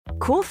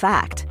Cool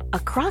fact, a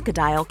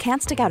crocodile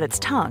can't stick out its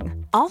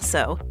tongue.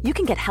 Also, you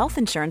can get health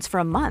insurance for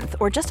a month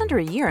or just under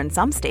a year in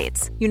some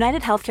states.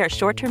 United Healthcare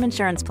short-term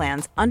insurance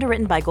plans,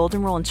 underwritten by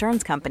Golden Rule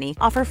Insurance Company,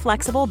 offer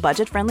flexible,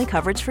 budget-friendly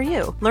coverage for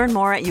you. Learn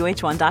more at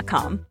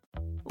uh1.com.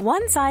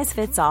 One size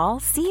fits all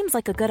seems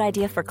like a good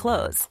idea for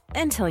clothes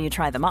until you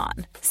try them on.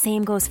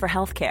 Same goes for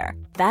healthcare.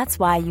 That's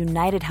why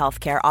United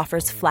Healthcare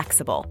offers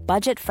flexible,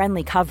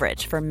 budget-friendly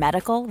coverage for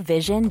medical,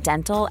 vision,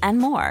 dental, and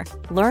more.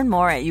 Learn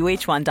more at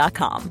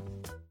uh1.com.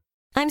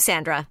 I'm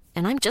Sandra,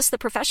 and I'm just the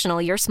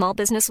professional your small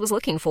business was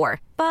looking for.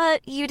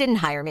 But you didn't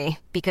hire me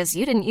because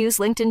you didn't use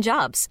LinkedIn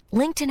Jobs.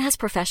 LinkedIn has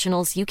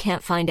professionals you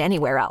can't find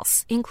anywhere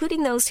else,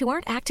 including those who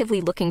aren't actively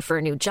looking for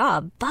a new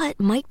job, but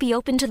might be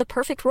open to the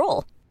perfect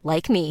role,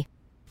 like me.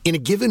 In a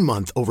given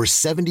month, over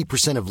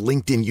 70% of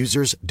LinkedIn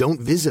users don't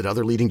visit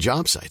other leading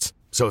job sites.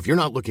 So if you're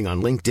not looking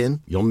on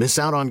LinkedIn, you'll miss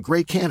out on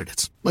great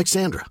candidates like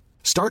Sandra.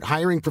 Start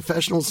hiring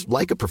professionals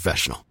like a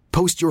professional.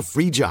 Post your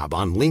free job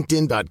on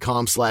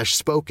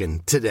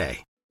linkedin.com/spoken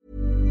today.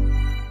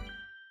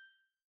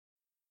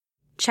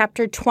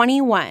 Chapter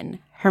 21,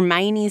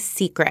 Hermione's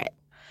Secret.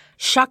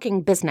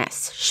 Shocking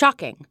business.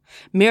 Shocking.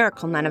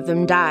 Miracle none of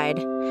them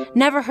died.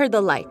 Never heard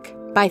the like.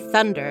 By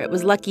thunder, it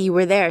was lucky you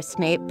were there,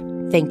 Snape.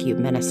 Thank you,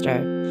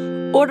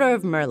 Minister. Order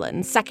of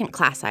Merlin, second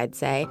class, I'd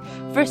say.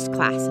 First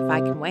class, if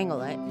I can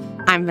wangle it.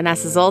 I'm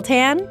Vanessa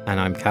Zoltan.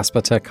 And I'm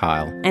Casper ter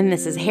Kuile. And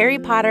this is Harry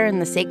Potter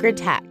and the Sacred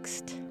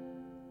Text.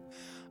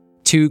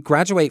 To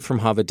graduate from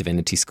Harvard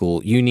Divinity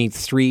School, you need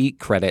 3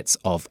 credits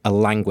of a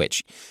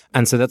language.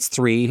 And so that's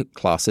 3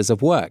 classes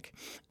of work.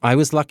 I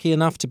was lucky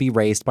enough to be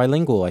raised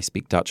bilingual. I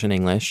speak Dutch and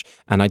English,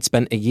 and I'd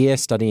spent a year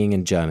studying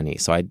in Germany.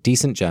 So I had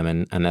decent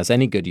German, and as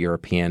any good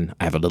European,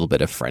 I have a little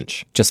bit of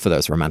French, just for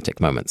those romantic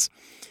moments.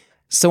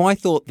 So I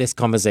thought this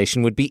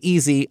conversation would be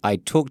easy.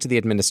 I'd talk to the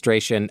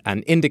administration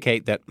and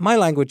indicate that my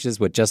languages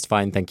were just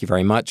fine, thank you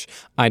very much.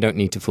 I don't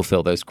need to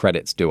fulfill those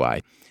credits, do I?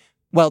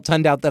 Well, it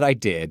turned out that I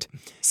did.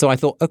 So I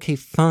thought, okay,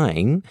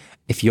 fine.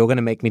 If you're going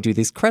to make me do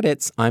these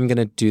credits, I'm going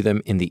to do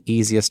them in the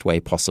easiest way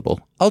possible.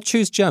 I'll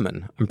choose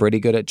German. I'm pretty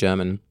good at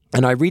German.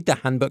 And I read the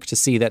handbook to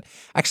see that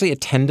actually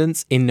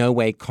attendance in no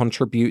way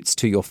contributes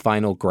to your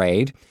final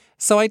grade.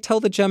 So I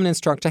tell the German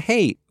instructor,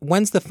 hey,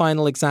 when's the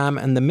final exam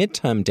and the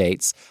midterm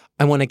dates?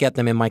 I want to get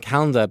them in my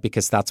calendar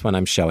because that's when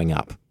I'm showing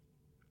up.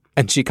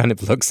 And she kind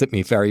of looks at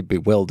me very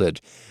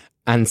bewildered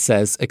and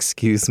says,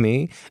 excuse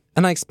me.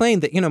 And I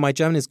explained that, my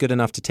German is good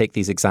enough to take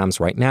these exams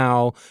right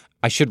now.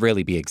 I should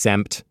really be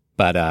exempt,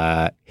 but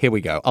here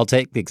we go. I'll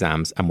take the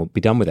exams and we'll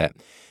be done with it.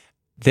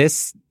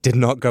 This did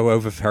not go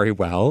over very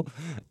well.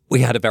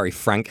 We had a very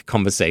frank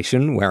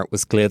conversation where it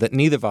was clear that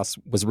neither of us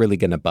was really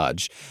going to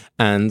budge.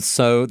 And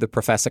so the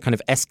professor kind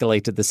of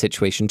escalated the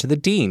situation to the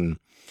dean.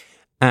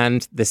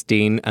 And this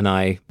dean and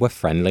I were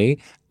friendly,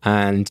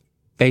 and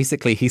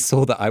basically, he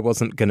saw that I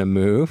wasn't going to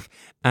move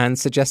and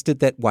suggested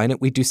that why don't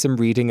we do some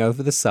reading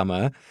over the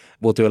summer?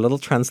 We'll do a little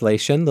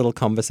translation, little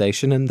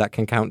conversation, and that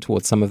can count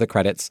towards some of the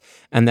credits.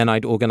 And then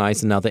I'd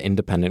organize another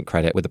independent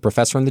credit with a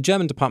professor in the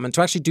German department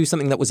to actually do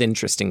something that was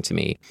interesting to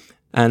me.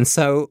 And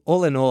so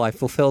all in all, I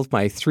fulfilled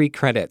my 3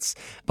 credits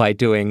by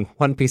doing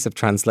 1 piece of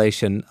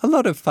translation, a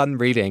lot of fun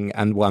reading,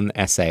 and 1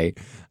 essay.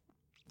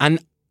 And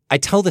I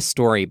tell this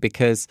story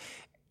because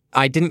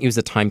I didn't use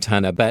a time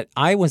turner, but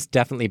I was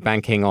definitely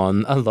banking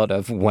on a lot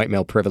of white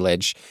male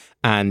privilege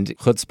and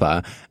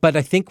chutzpah. But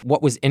I think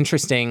what was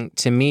interesting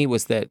to me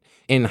was that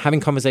in having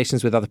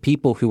conversations with other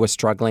people who were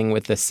struggling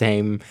with the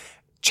same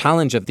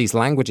challenge of these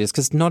languages,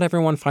 because not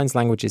everyone finds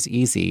languages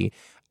easy,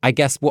 I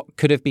guess what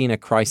could have been a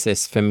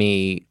crisis for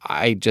me,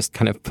 I just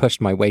kind of pushed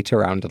my weight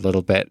around a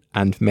little bit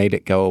and made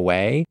it go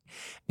away.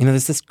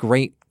 There's this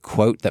great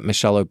quote that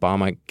Michelle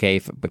Obama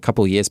gave a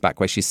couple of years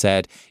back where she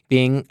said,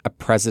 being a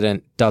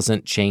president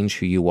doesn't change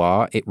who you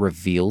are, it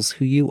reveals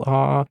who you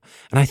are.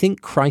 And I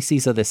think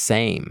crises are the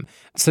same.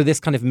 So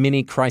this kind of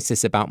mini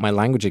crisis about my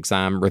language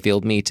exam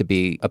revealed me to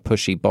be a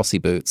pushy bossy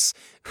boots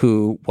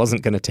who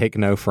wasn't going to take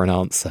no for an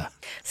answer.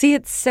 See,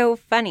 it's so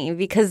funny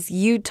because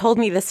you told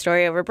me this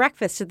story over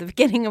breakfast at the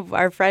beginning of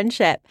our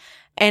friendship.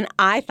 And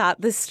I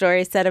thought this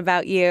story said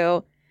about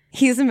you,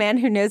 he's a man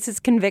who knows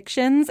his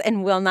convictions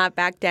and will not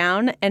back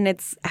down. And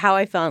it's how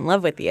I fell in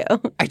love with you.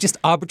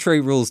 Arbitrary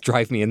rules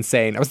drive me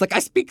insane. I was like, I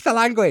speak the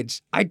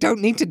language. I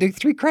don't need to do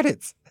 3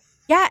 credits.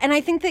 Yeah. And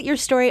I think that your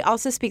story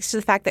also speaks to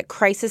the fact that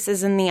crisis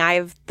is in the eye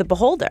of the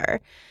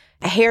beholder.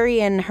 Harry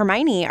and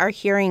Hermione are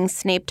hearing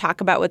Snape talk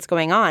about what's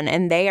going on,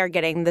 and they are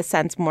getting the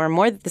sense more and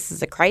more that this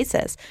is a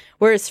crisis.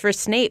 Whereas for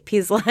Snape,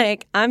 he's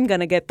like, I'm going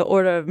to get the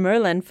Order of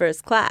Merlin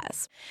first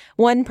class.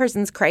 One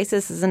person's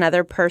crisis is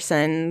another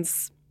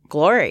person's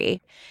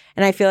glory.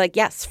 And I feel like,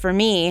 yes, for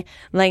me,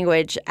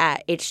 language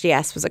at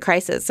HDS was a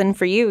crisis. And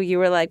for you, you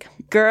were like,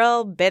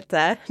 girl,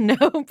 bitte,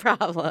 no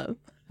problem.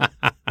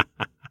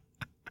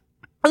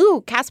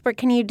 Ooh, Casper,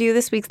 can you do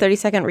this week's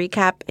 30-second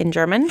recap in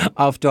German?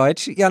 Auf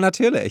Deutsch? Ja,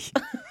 natürlich.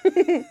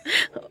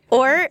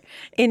 Or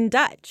in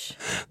Dutch?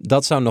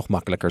 Dat zou nog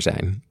makkelijker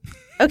zijn.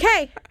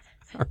 Okay.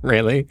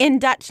 Really? In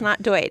Dutch,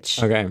 not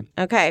Deutsch. Okay.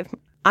 Okay.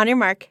 On your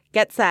mark,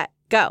 get set,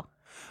 go.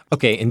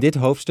 Oké, in dit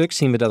hoofdstuk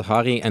zien we dat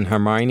Harry en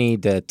Hermione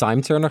de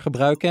time turner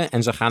gebruiken.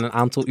 En ze gaan een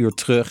aantal uur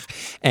terug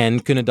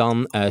en kunnen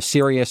dan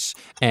Sirius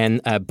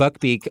en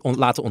Buckbeak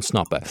laten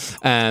ontsnappen.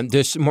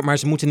 Maar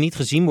ze moeten niet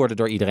gezien worden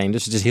door iedereen.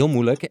 Dus het is heel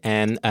moeilijk.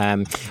 En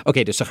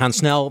dus ze gaan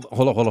snel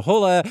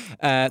hollen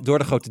door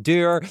de grote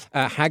deur.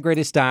 Hagrid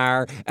is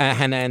daar.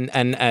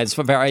 Het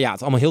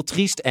is allemaal heel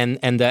triest.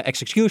 En de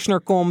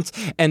executioner komt.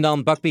 En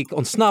dan Buckbeak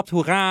ontsnapt.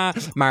 Hoera!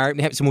 Maar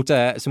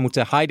ze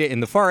moeten hiden in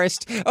the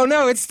forest. Oh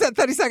no, it's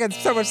 30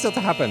 seconds. So much still to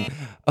happen.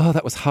 Oh,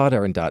 that was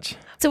harder in Dutch.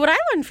 So what I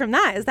learned from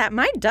that is that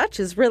my Dutch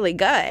is really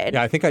good.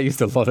 Yeah, I think I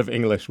used a lot of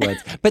English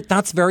words. But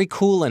that's very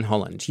cool in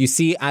Holland. You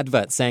see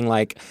adverts saying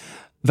like,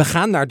 we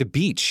gaan naar de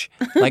beach.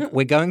 Like,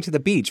 we're going to the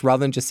beach, rather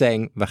than just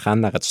saying, we gaan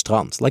naar het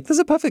strand. Like, there's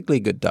a perfectly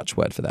good Dutch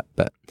word for that.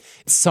 But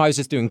so I was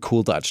just doing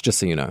cool Dutch, just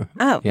so you know.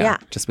 Oh, yeah.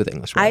 Just with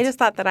English words. I just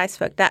thought that I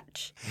spoke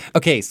Dutch.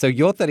 Okay, so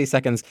your 30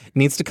 seconds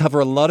needs to cover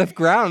a lot of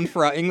ground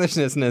for our English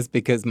listeners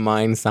because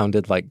mine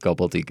sounded like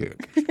gobbledygook.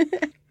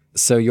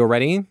 So you're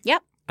ready?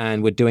 Yep.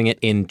 And we're doing it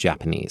in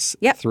Japanese.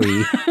 Yep.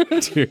 3,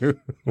 2,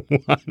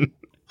 1.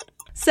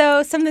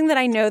 So something that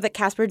I know that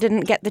Casper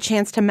didn't get the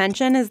chance to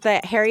mention is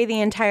that Harry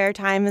the entire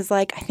time is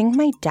like, I think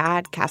my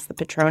dad cast the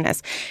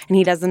Patronus. And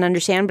he doesn't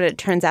understand, but it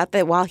turns out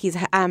that while he's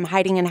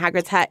hiding in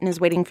Hagrid's hut and is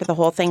waiting for the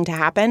whole thing to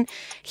happen,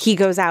 he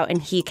goes out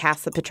and he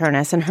casts the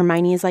Patronus. And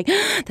Hermione is like,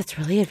 that's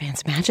really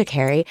advanced magic,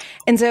 Harry.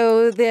 And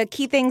so the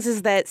key things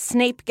is that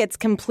Snape gets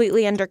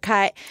completely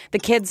undercut. The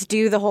kids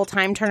do the whole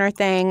time turner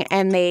thing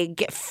and they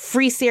get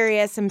free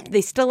Sirius and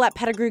they still let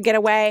Pettigrew get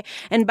away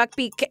and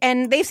Buckbeak,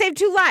 and they save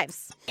 2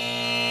 lives.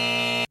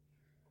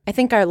 I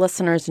think our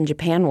listeners in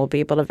Japan will be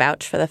able to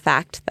vouch for the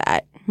fact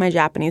that my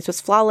Japanese was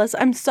flawless.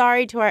 I'm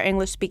sorry to our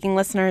English-speaking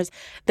listeners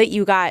that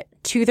you got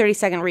 2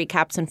 30-second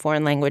recaps in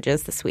foreign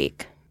languages this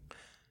week.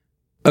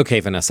 Okay,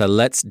 Vanessa,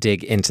 let's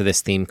dig into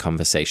this theme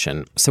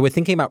conversation. So we're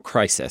thinking about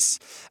crisis.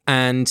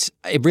 And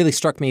it really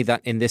struck me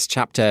that in this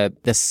chapter,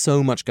 there's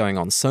so much going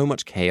on, so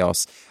much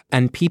chaos,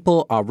 and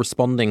people are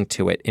responding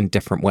to it in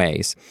different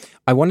ways.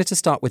 I wanted to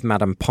start with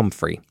Madame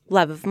Pomfrey.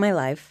 Love of my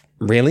life.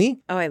 Really?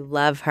 Oh, I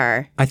love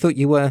her. I thought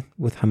you were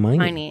with Hermione.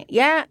 Hermione.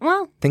 Yeah,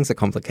 well. Things are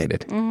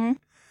complicated. Mm-hmm.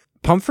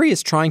 Pomfrey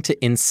is trying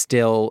to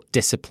instill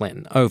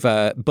discipline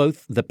over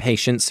both the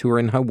patients who are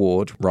in her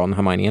ward, Ron,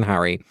 Hermione, and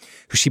Harry,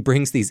 who she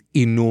brings these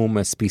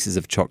enormous pieces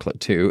of chocolate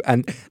to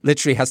and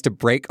literally has to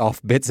break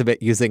off bits of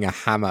it using a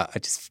hammer. I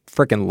just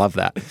freaking love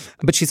that.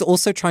 But she's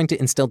also trying to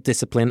instill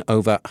discipline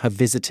over her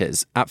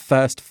visitors, at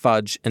first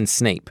Fudge and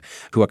Snape,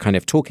 who are kind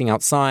of talking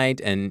outside,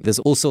 and there's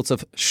all sorts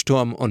of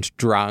Sturm und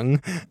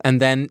Drang.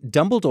 And then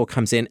Dumbledore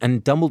comes in,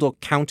 and Dumbledore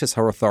counters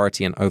her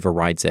authority and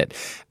overrides it.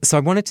 So I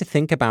wanted to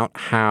think about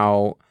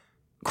how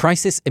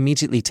crisis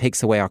immediately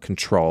takes away our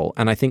control.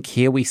 And I think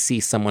here we see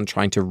someone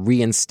trying to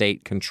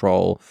reinstate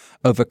control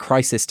over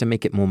crisis to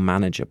make it more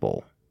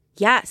manageable.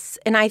 Yes.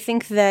 And I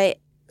think that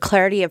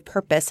clarity of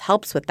purpose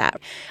helps with that.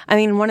 I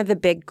mean, one of the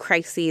big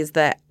crises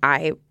that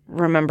I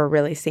remember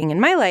really seeing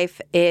in my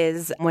life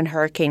is when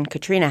Hurricane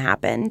Katrina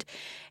happened.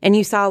 And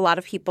you saw a lot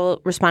of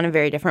people respond in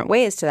very different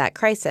ways to that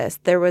crisis.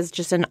 There was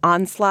just an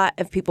onslaught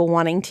of people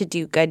wanting to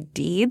do good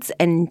deeds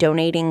and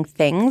donating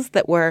things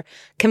that were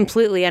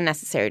completely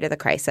unnecessary to the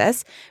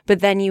crisis. But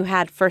then you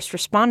had first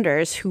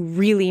responders who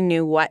really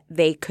knew what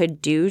they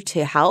could do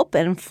to help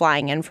and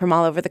flying in from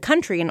all over the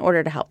country in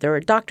order to help. There were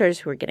doctors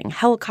who were getting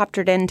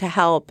helicoptered in to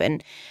help.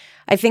 And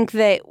I think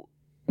that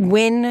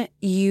when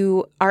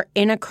you are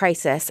in a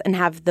crisis and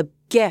have the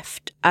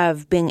gift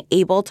of being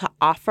able to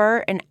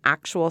offer an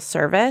actual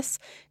service,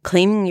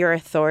 claiming your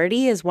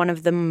authority is one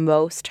of the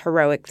most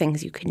heroic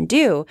things you can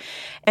do.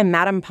 And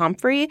Madame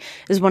Pomfrey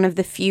is one of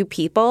the few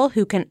people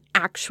who can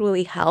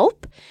actually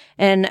help.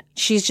 And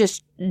she's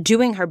just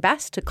doing her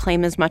best to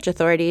claim as much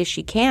authority as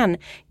she can,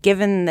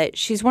 given that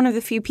she's one of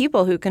the few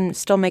people who can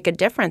still make a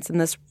difference in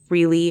this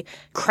really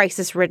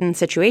crisis-ridden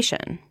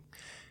situation.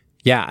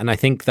 Yeah, and I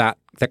think that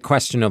the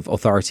question of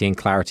authority and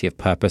clarity of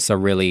purpose are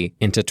really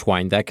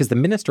intertwined there because the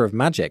Minister of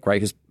Magic,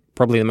 right, who's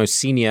probably the most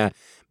senior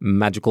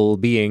magical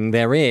being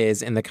there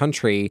is in the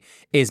country,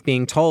 is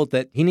being told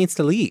that he needs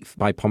to leave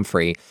by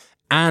Pomfrey.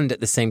 And at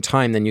the same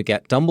time, then you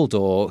get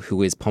Dumbledore,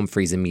 who is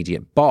Pomfrey's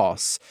immediate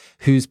boss,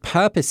 whose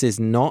purpose is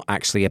not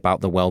actually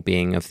about the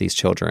well-being of these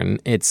children.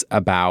 It's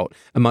about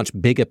a much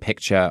bigger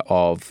picture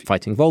of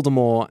fighting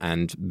Voldemort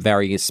and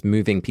various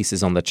moving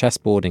pieces on the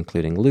chessboard,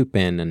 including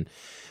Lupin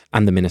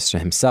and the minister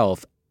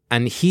himself.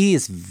 And he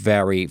is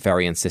very,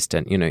 very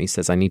insistent. You know, he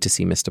says, I need to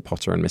see Mr.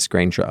 Potter and Miss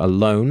Granger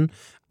alone.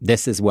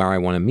 This is where I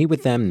want to meet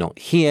with them, not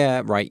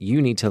here, right?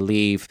 You need to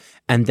leave.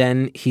 And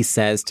then he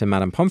says to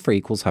Madame Pomfrey,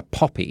 he calls her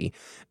Poppy.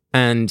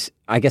 And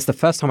I guess the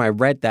first time I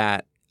read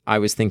that, I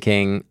was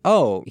thinking,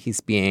 oh,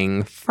 he's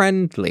being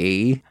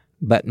friendly,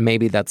 but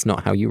maybe that's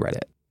not how you read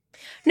it.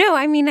 No,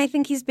 I mean, I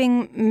think he's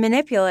being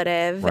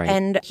manipulative Right.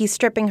 and he's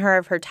stripping her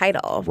of her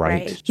title,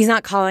 Right. right? He's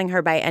not calling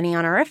her by any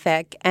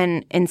honorific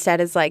and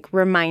instead is like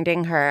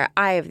reminding her,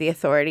 I have the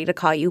authority to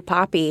call you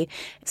Poppy.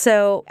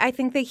 So I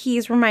think that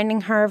he's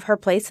reminding her of her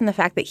place and the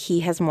fact that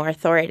he has more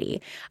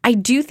authority. I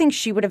do think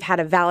she would have had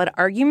a valid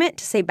argument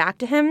to say back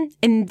to him,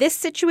 in this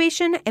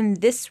situation, in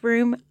this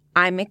room,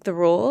 I make the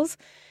rules.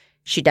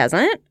 She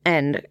doesn't,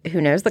 and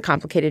who knows the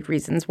complicated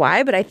reasons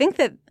why, but I think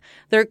that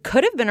there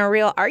could have been a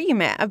real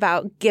argument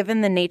about, given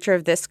the nature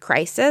of this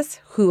crisis,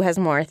 who has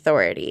more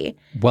authority.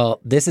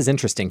 Well, this is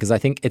interesting because I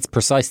think it's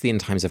precisely in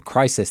times of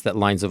crisis that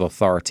lines of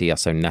authority are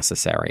so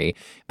necessary.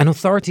 And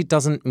authority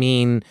doesn't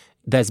mean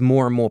there's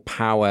more and more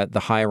power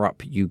the higher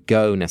up you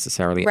go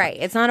necessarily. Right.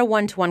 It's not a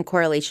one-to-one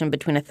correlation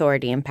between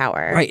authority and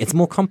power. Right. It's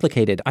more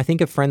complicated. I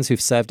think of friends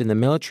who've served in the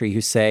military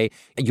who say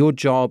your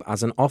job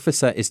as an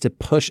officer is to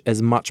push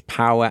as much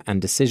power and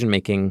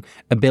decision-making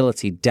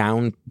ability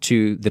down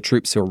to the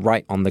troops who are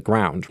right on the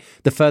ground.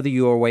 The further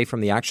you are away from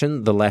the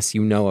action, the less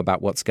you know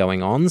about what's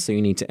going on. So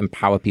you need to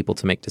empower people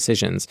to make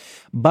decisions.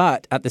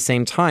 But at the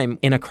same time,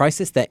 in a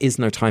crisis, there is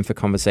no time for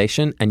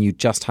conversation and you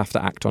just have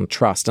to act on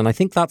trust. And I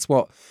think that's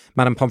what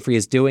Madame Pomfrey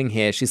is doing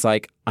here. She's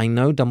like, I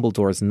know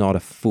Dumbledore is not a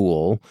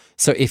fool.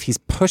 So if he's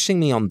pushing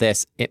me on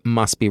this, it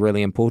must be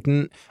really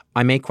important.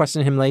 I may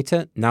question him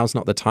later. Now's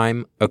not the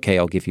time. Okay,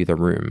 I'll give you the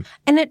room.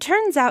 And it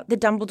turns out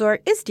that Dumbledore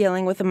is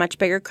dealing with a much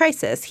bigger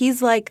crisis.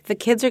 He's like, the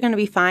kids are going to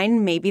be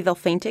fine. Maybe they'll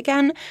faint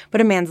again, but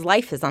a man's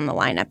life is on the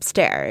line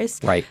upstairs.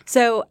 Right.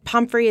 So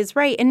Pomfrey is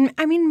right. And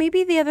I mean,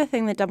 maybe the other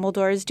thing that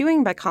Dumbledore is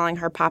doing by calling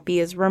her Poppy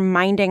is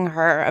reminding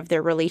her of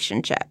their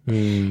relationship.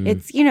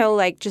 It's, you know,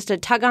 like just a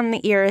tug on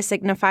the ear, a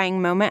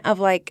signifying moment of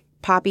like,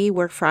 Poppy,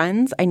 we're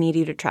friends. I need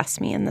you to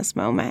trust me in this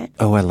moment.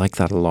 Oh, I like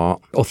that a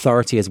lot.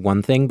 Authority is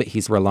one thing, but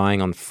he's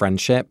relying on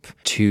friendship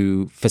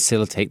to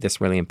facilitate this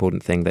really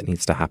important thing that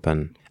needs to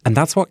happen. And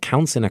that's what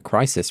counts in a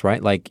crisis,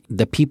 right? Like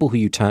the people who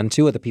you turn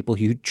to are the people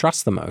who you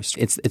trust the most.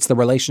 It's the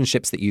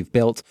relationships that you've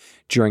built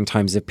during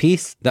times of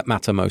peace that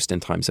matter most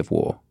in times of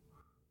war.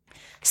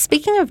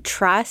 Speaking of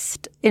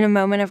trust in a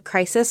moment of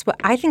crisis, what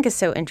I think is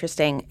so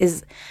interesting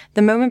is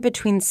the moment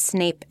between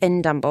Snape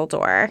and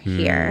Dumbledore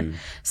here.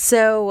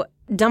 So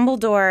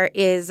Dumbledore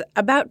is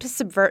about to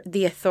subvert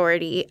the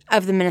authority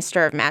of the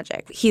Minister of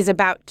Magic. He's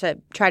about to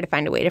try to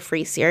find a way to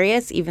free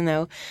Sirius, even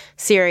though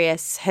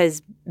Sirius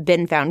has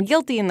been found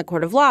guilty in the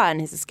court of law and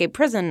has escaped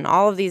prison. And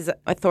all of these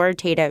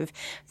authoritative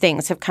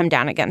things have come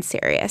down against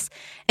Sirius.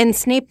 And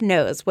Snape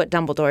knows what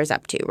Dumbledore is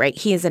up to, right?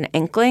 He is an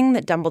inkling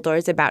that Dumbledore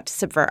is about to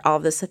subvert all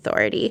of this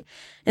authority.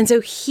 And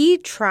so he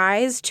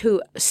tries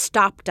to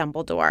stop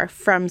Dumbledore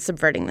from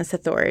subverting this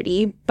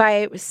authority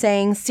by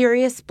saying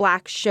Sirius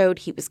Black showed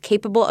he was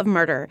capable of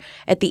murder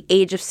at the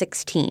age of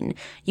 16.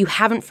 You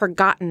haven't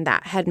forgotten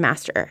that,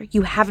 Headmaster.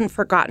 You haven't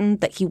forgotten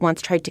that he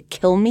once tried to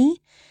kill me?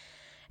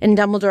 And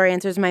Dumbledore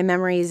answers, my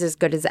memory is as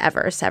good as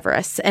ever,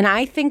 Severus. And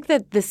I think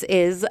that this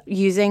is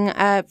using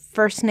a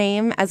first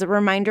name as a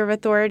reminder of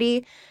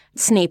authority.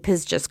 Snape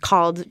has just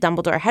called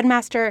Dumbledore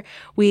headmaster.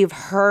 We've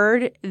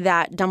heard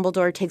that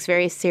Dumbledore takes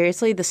very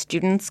seriously the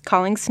students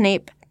calling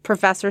Snape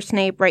Professor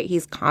Snape, right?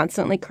 He's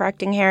constantly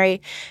correcting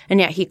Harry,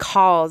 and yet he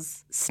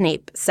calls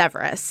Snape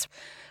Severus.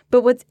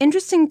 But what's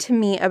interesting to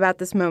me about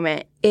this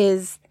moment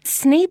is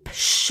Snape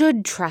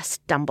should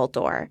trust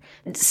Dumbledore.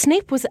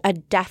 Snape was a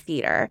Death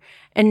Eater,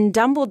 and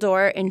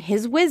Dumbledore, in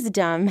his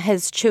wisdom,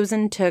 has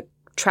chosen to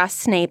trust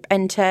Snape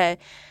and to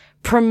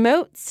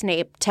promote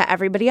Snape to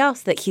everybody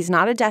else that he's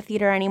not a Death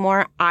Eater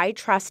anymore. I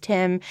trust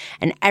him,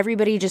 and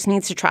everybody just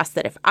needs to trust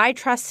that if I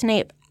trust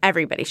Snape,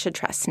 everybody should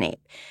trust Snape.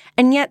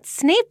 And yet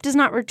Snape does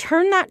not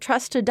return that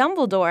trust to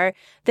Dumbledore,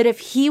 that if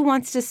he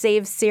wants to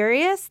save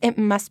Sirius, it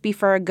must be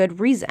for a good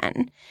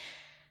reason.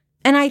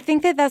 And I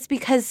think that that's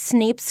because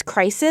Snape's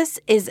crisis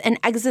is an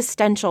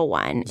existential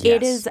one. Yes.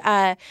 It is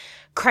a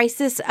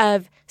crisis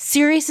of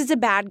Sirius is a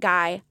bad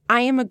guy. I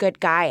am a good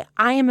guy.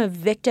 I am a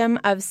victim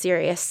of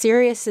Sirius.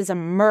 Sirius is a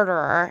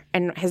murderer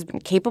and has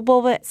been capable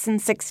of it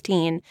since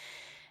 16.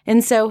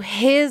 And so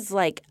his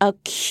like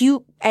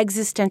acute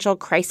existential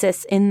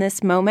crisis in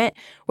this moment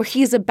where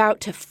he's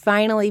about to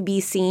finally be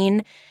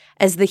seen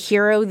as the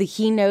hero that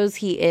he knows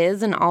he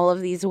is in all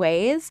of these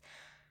ways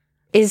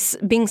is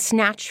being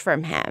snatched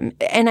from him.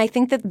 And I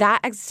think that that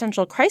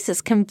existential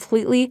crisis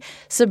completely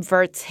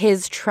subverts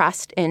his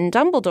trust in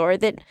Dumbledore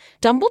that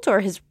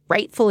Dumbledore has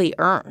rightfully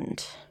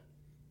earned.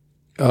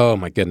 Oh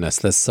my goodness,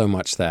 there's so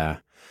much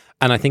there.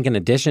 And I think in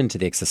addition to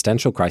the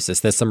existential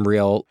crisis, there's some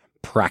real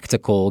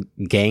practical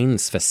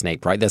gains for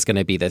Snape, right? There's going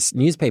to be this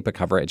newspaper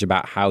coverage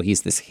about how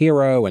he's this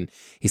hero and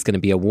he's going to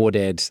be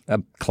awarded a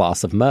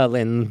class of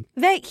Merlin.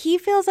 That he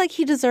feels like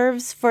he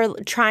deserves for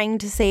trying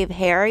to save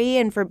Harry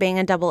and for being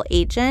a double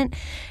agent.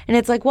 And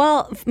it's like,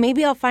 well,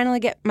 maybe I'll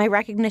finally get my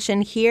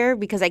recognition here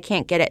because I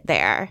can't get it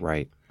there.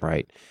 Right,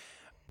 right.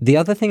 The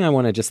other thing I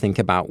want to just think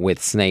about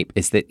with Snape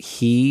is that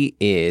he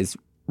is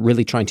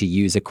really trying to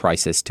use a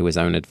crisis to his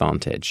own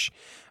advantage.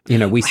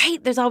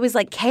 Right. There's always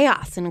like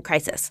chaos in a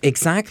crisis.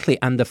 Exactly.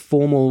 And the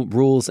formal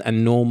rules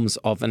and norms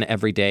of an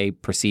everyday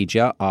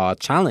procedure are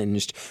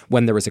challenged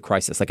when there is a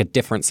crisis, like a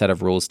different set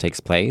of rules takes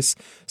place.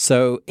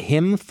 So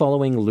him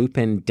following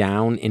Lupin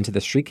down into the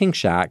Shrieking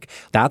Shack,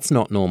 that's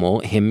not normal.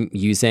 Him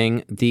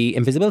using the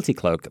invisibility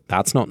cloak,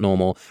 that's not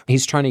normal.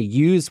 He's trying to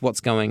use what's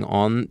going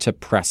on to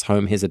press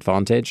home his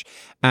advantage.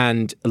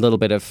 And a little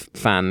bit of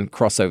fan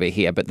crossover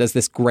here, but there's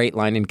this great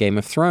line in Game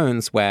of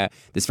Thrones where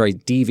this very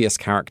devious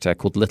character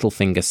called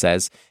Littlefinger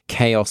says,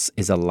 "Chaos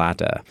is a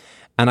ladder."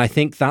 And I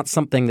think that's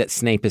something that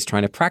Snape is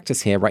trying to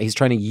practice here, right? He's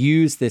trying to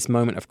use this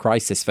moment of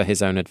crisis for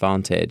his own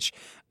advantage.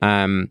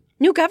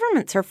 New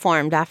governments are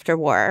formed after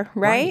war,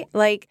 right?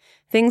 Like,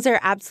 things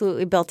are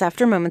absolutely built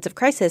after moments of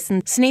crisis.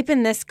 And Snape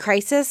in this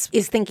crisis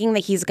is thinking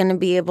that he's going to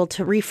be able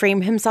to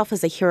reframe himself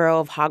as a hero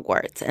of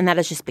Hogwarts. And that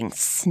is just being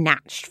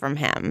snatched from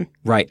him.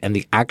 Right. And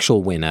the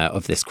actual winner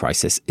of this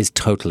crisis is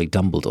totally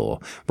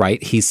Dumbledore,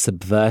 right? He's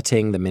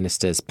subverting the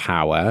minister's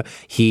power.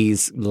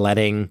 He's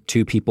letting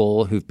two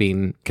people who've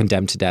been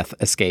condemned to death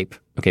escape.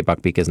 Okay,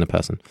 Buckbeak isn't a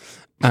person.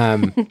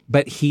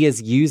 But he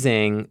is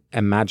using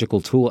a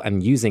magical tool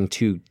and using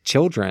two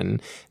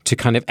children to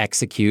kind of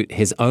execute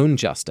his own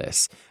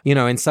justice.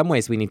 In some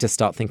ways, we need to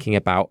start thinking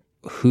about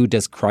who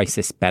does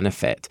crisis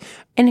benefit?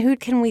 And who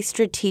can we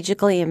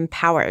strategically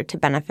empower to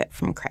benefit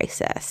from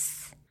crisis?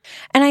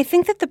 And I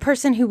think that the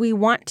person who we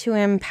want to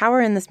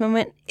empower in this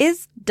moment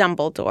is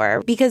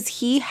Dumbledore, because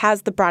he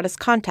has the broadest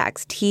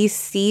context. He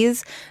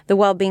sees the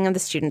well-being of the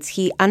students.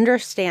 He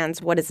understands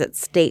what is at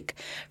stake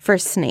for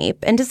Snape,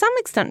 and to some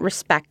extent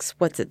respects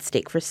what's at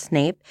stake for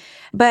Snape.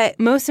 But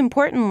most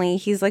importantly,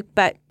 he's like,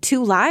 but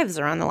 2 lives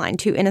are on the line,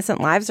 2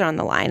 innocent lives are on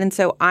the line. And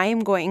so I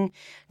am going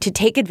to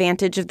take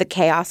advantage of the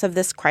chaos of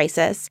this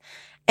crisis.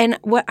 And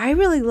what I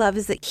really love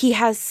is that he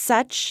has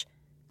such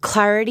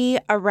clarity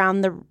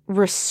around the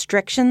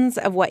restrictions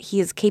of what he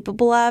is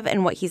capable of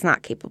and what he's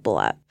not capable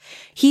of.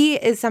 He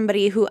is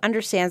somebody who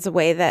understands the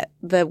way that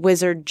the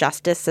wizard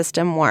justice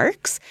system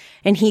works.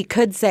 And he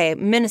could say,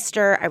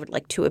 "Minister, I would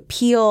like to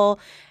appeal.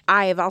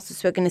 I have also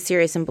spoken to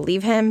Sirius and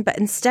believe him." But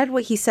instead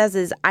what he says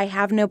is, "I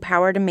have no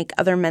power to make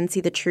other men see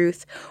the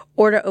truth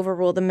or to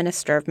overrule the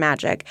Minister of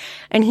Magic."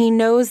 And he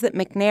knows that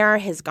McNair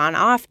has gone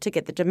off to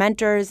get the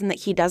Dementors and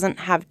that he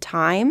doesn't have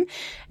time.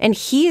 And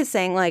he is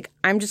saying, like,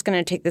 I'm just going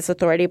to take this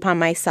authority upon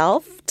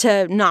myself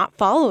to not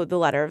follow the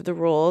letter of the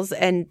rules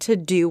and to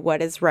do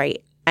what is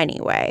right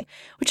anyway,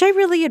 which I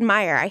really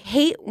admire. I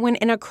hate when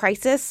in a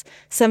crisis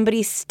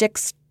somebody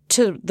sticks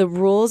to the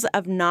rules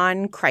of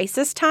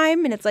non-crisis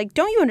time. And it's like,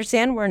 don't you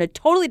understand? We're in a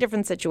totally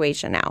different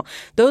situation now.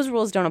 Those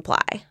rules don't apply.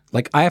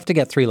 Like, I have to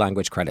get 3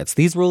 language credits.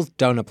 These rules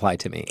don't apply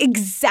to me.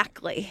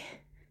 Exactly.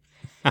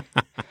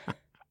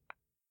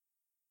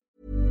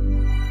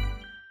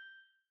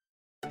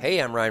 Hey,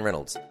 I'm Ryan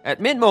Reynolds. At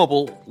Mint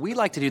Mobile, we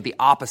like to do the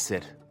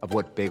opposite of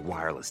what Big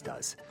Wireless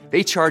does.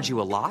 They charge you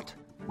a lot.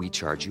 We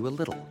charge you a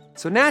little.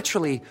 So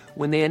naturally,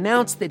 when they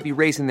announced they'd be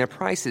raising their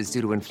prices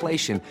due to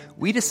inflation,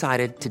 we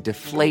decided to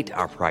deflate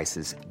our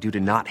prices due to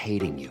not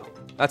hating you.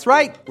 That's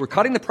right. We're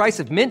cutting the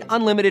price of Mint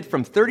Unlimited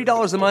from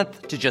 $30 a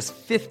month to just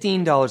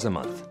 $15 a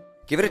month.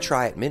 Give it a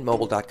try at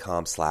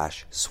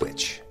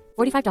mintmobile.com/switch.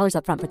 $45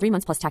 up front for 3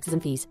 months plus taxes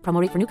and fees. Promo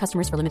rate for new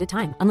customers for limited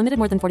time. Unlimited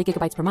more than 40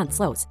 gigabytes per month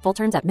slows. Full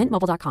terms at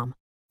mintmobile.com.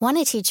 Want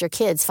to teach your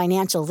kids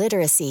financial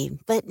literacy,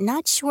 but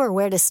not sure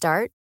where to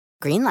start?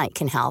 Greenlight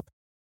can help.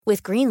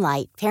 With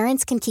Greenlight,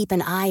 parents can keep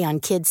an eye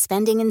on kids'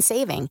 spending and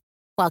saving,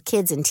 while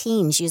kids and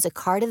teens use a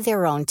card of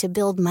their own to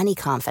build money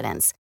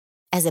confidence.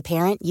 As a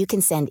parent, you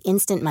can send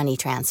instant money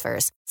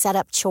transfers, set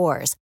up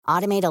chores,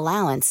 automate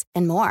allowance,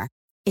 and more.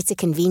 It's a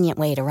convenient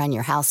way to run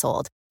your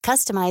household,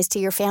 customized to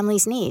your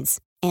family's needs,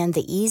 and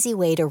the easy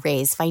way to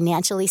raise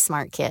financially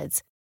smart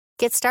kids.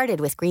 Get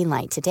started with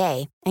Greenlight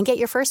today and get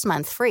your first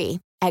month free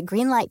at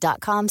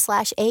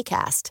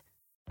greenlight.com/ACAST.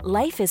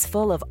 Life is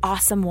full of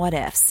awesome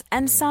what-ifs,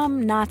 and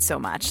some not so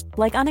much,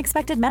 like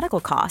unexpected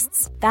medical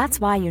costs. That's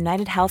why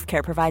United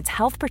Healthcare provides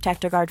Health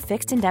Protector Guard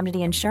fixed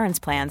indemnity insurance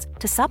plans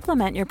to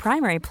supplement your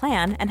primary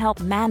plan and help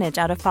manage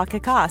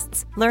out-of-pocket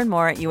costs. Learn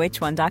more at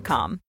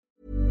uh1.com.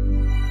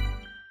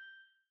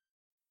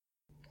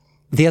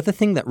 The other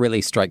thing that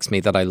really strikes me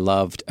that I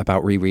loved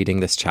about rereading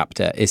this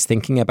chapter is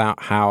thinking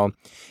about how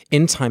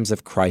in times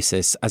of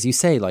crisis, as you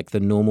say, like the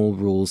normal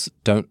rules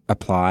don't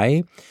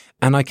apply.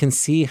 And I can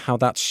see how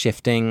that's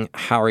shifting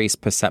Harry's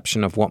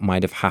perception of what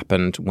might have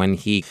happened when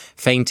he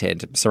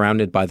fainted,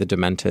 surrounded by the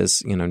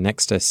Dementors,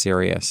 next to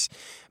Sirius,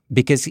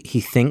 because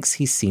he thinks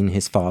he's seen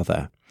his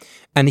father.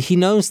 And he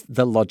knows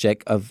the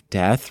logic of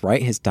death,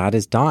 right? His dad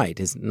has died.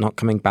 He's not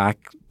coming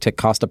back to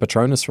cast a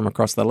Patronus from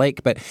across the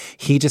lake, but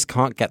he just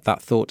can't get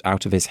that thought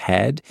out of his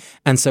head.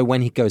 And so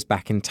when he goes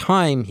back in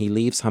time, he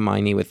leaves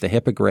Hermione with the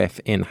Hippogriff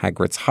in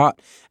Hagrid's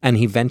hut, and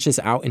he ventures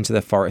out into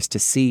the forest to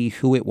see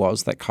who it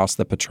was that cast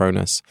the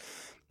Patronus.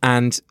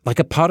 And like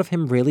a part of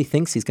him really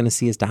thinks he's going to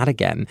see his dad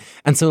again.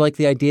 And so like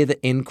the idea that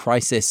in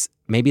crisis,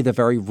 maybe the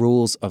very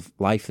rules of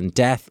life and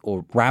death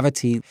or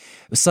gravity.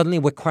 Suddenly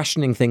we're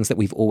questioning things that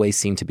we've always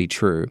seen to be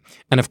true.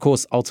 And of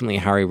course, ultimately,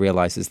 Harry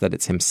realizes that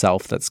it's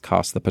himself that's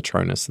cast the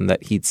Patronus and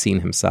that he'd seen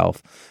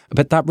himself.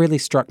 But that really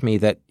struck me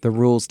that the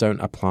rules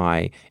don't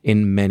apply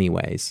in many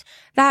ways.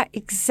 That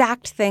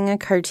exact thing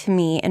occurred to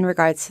me in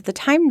regards to the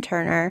Time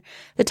Turner.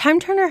 The Time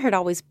Turner had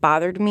always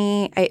bothered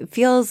me. It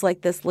feels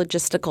like this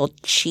logistical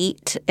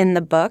cheat in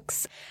the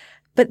books.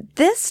 But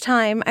this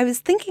time, I was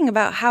thinking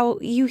about how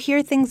you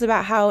hear things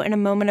about how in a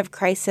moment of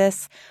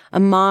crisis, a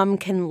mom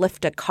can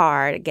lift a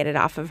car to get it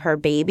off of her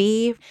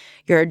baby.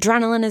 Your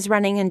adrenaline is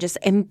running and just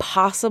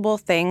impossible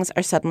things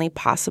are suddenly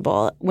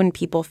possible when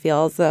people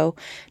feel as though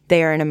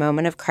they are in a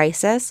moment of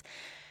crisis.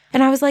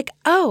 And I was like,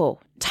 oh,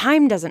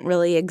 time doesn't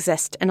really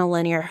exist in a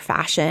linear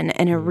fashion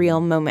in a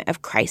real moment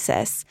of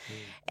crisis.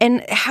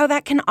 And how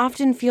that can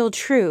often feel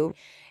true.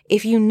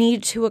 If you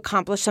need to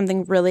accomplish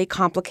something really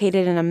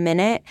complicated in a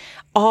minute,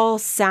 all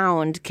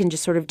sound can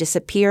just sort of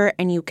disappear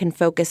and you can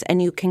focus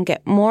and you can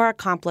get more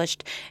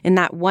accomplished in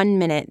that 1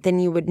 minute than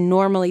you would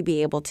normally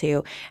be able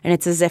to. And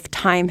it's as if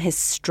time has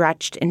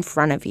stretched in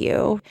front of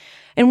you.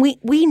 And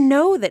we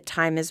know that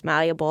time is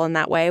malleable in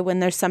that way. When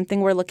there's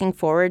something we're looking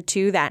forward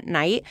to that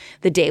night,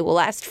 the day will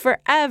last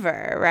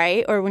forever,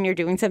 right? Or when you're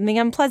doing something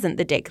unpleasant,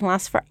 the day can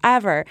last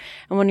forever.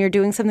 And when you're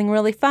doing something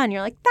really fun,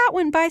 you're like, that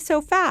went by so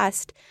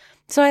fast.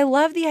 So I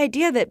love the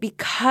idea that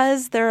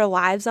because there are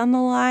lives on the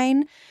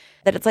line,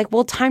 that it's like,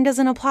 well, time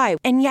doesn't apply.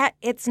 And yet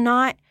it's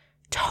not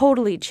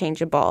totally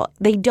changeable.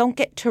 They don't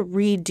get to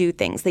redo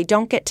things. They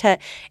don't get to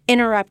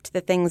interrupt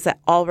the things that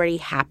already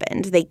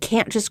happened. They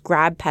can't just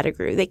grab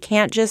Pettigrew. They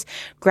can't just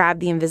grab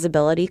the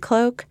invisibility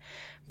cloak.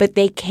 But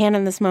they can,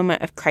 in this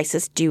moment of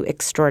crisis, do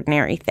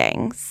extraordinary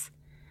things.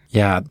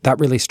 Yeah, that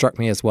really struck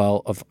me as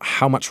well, of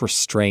how much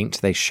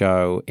restraint they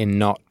show in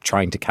not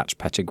trying to catch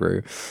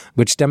Pettigrew,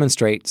 which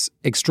demonstrates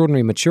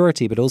extraordinary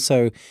maturity, but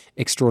also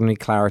extraordinary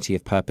clarity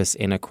of purpose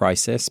in a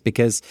crisis.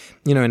 Because,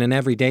 in an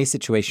everyday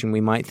situation,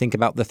 we might think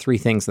about the 3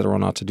 things that are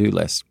on our to-do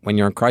list. When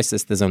you're in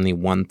crisis, there's only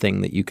one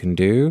thing that you can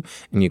do,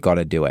 and you've got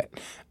to do it.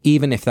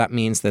 Even if that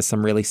means there's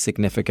some really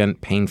significant,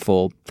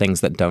 painful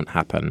things that don't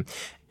happen.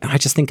 And I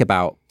just think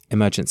about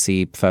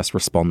emergency first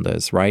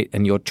responders, right?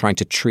 And you're trying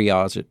to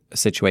triage a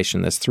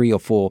situation. There's 3 or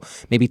 4,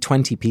 maybe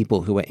 20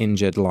 people who are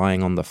injured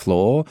lying on the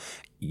floor.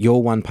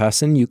 You're one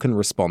person, you can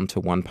respond to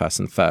one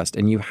person first.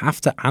 And you have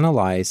to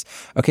analyze,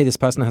 okay, this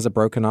person has a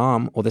broken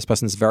arm or this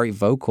person's very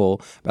vocal,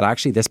 but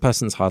actually this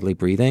person's hardly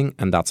breathing.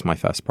 And that's my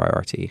first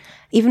priority.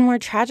 Even more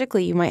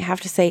tragically, you might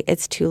have to say,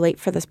 it's too late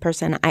for this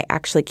person. I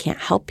actually can't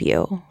help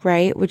you,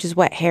 right? Which is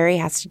what Harry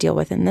has to deal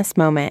with in this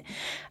moment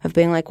of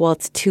being like, well,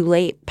 it's too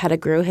late.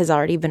 Pettigrew has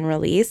already been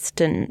released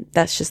and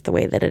that's just the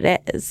way that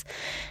it is.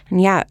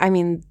 And yeah, I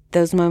mean,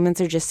 those moments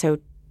are just so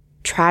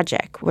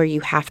tragic where you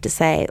have to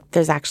say,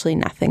 there's actually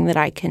nothing that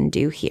I can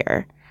do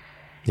here.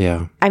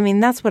 Yeah. I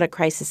mean, that's what a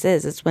crisis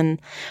is. It's when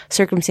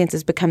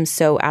circumstances become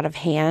so out of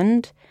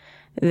hand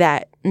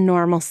that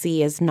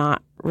normalcy is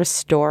not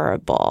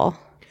restorable.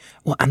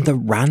 Well, and the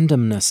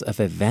randomness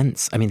of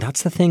events. I mean,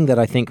 that's the thing that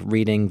I think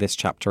reading this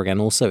chapter again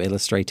also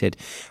illustrated.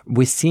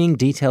 We're seeing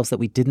details that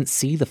we didn't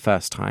see the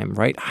first time,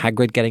 right?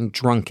 Hagrid getting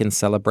drunk in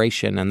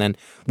celebration and then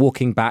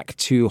walking back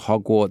to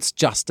Hogwarts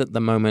just at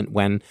the moment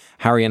when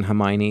Harry and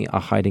Hermione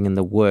are hiding in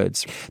the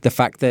woods. The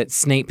fact that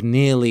Snape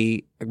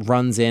nearly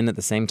runs in at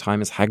the same time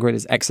as Hagrid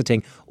is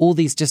exiting. All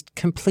these just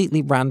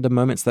completely random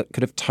moments that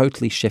could have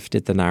totally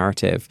shifted the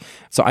narrative.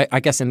 So I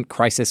guess in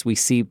Crisis, we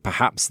see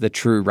perhaps the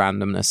true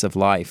randomness of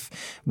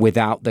life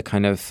without the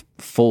kind of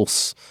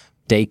false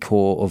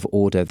decor of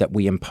order that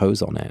we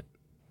impose on it.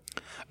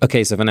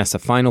 Okay, so Vanessa,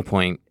 final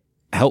point.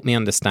 Help me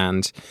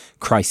understand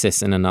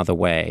crisis in another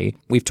way.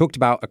 We've talked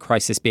about a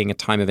crisis being a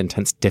time of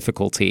intense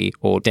difficulty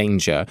or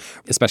danger,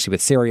 especially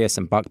with Sirius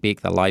and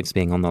Buckbeak, their lives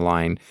being on the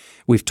line.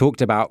 We've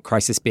talked about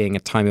crisis being a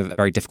time of a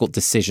very difficult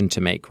decision to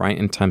make, right,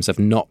 in terms of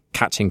not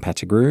catching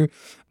Pettigrew.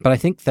 But I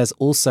think there's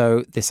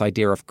also this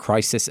idea of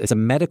crisis as a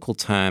medical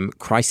term,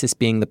 crisis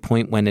being the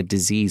point when a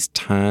disease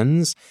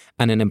turns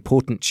and an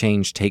important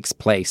change takes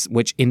place,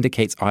 which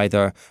indicates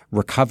either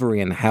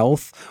recovery and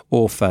health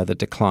or further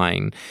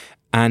decline.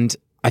 And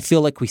I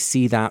feel like we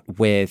see that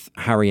with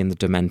Harry and the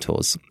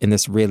Dementors in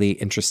this really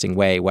interesting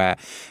way where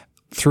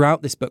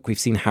throughout this book, we've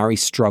seen Harry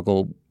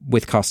struggle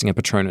with casting a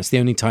Patronus. The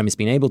only time he's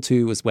been able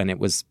to was when it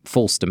was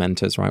false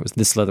Dementors, right? It was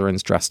the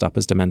Slytherins dressed up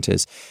as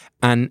Dementors.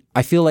 And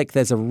I feel like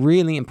there's a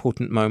really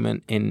important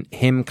moment in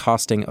him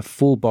casting a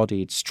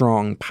full-bodied,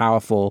 strong,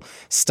 powerful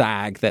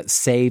stag that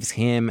saves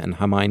him and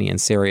Hermione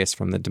and Sirius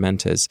from the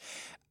Dementors.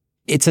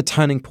 It's a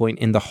turning point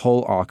in the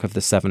whole arc of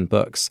the 7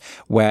 books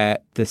where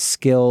the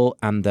skill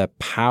and the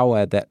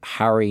power that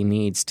Harry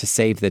needs to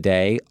save the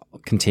day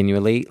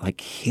continually, like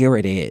here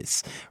it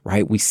is,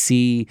 right? We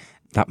see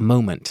that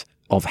moment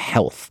of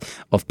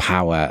health, of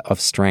power, of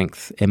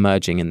strength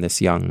emerging in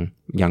this young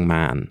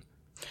man.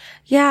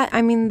 Yeah,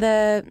 I mean,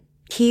 the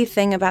key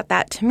thing about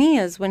that to me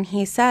is when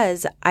he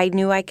says, I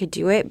knew I could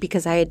do it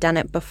because I had done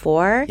it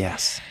before.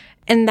 Yes.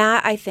 And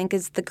that, I think,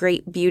 is the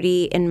great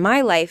beauty in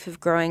my life of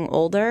growing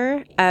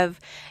older, of,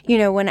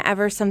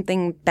 whenever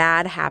something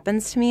bad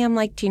happens to me, I'm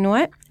like, do you know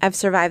what? I've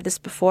survived this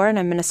before and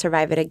I'm going to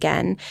survive it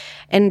again.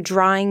 And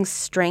drawing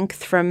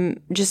strength from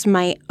just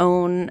my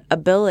own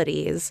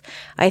abilities,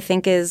 I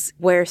think, is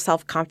where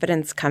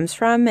self-confidence comes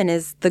from and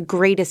is the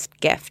greatest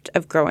gift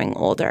of growing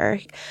older.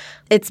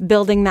 It's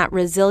building that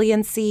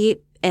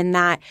resiliency and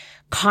that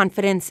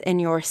confidence in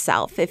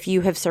yourself. If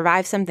you have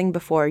survived something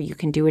before, you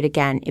can do it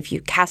again. If you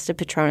cast a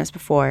Patronus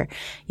before,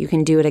 you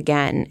can do it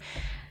again.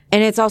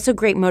 And it's also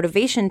great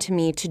motivation to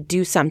me to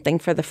do something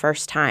for the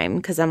first time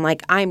because I'm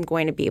like, I'm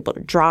going to be able to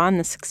draw on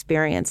this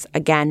experience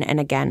again and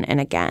again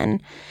and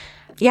again.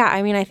 Yeah,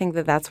 I mean, I think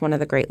that that's one of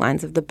the great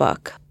lines of the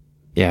book.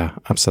 Yeah,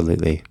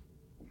 absolutely.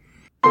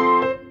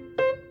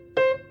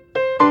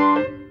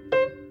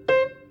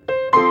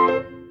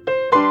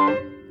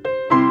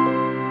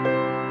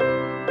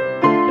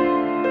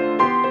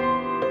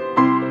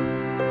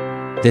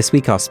 This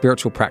week, our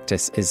spiritual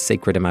practice is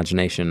sacred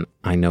imagination.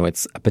 I know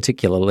it's a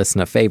particular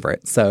listener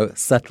favorite, so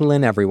settle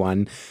in,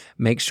 everyone.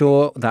 Make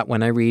sure that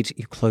when I read,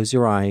 you close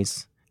your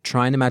eyes.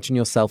 Try and imagine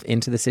yourself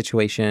into the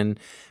situation.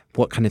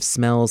 What kind of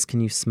smells can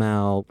you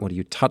smell? What are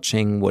you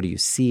touching? What are you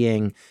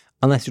seeing?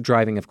 Unless you're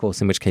driving, of course,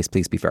 in which case,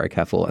 please be very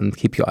careful and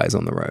keep your eyes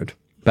on the road.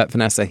 But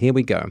Vanessa, here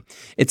we go.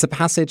 It's a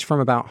passage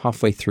from about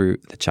halfway through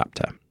the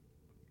chapter.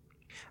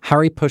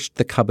 Harry pushed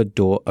the cupboard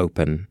door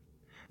open.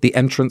 The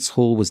entrance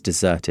hall was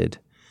deserted.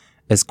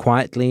 As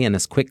quietly and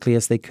as quickly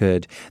as they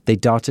could, they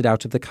darted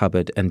out of the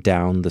cupboard and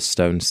down the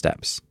stone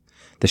steps.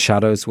 The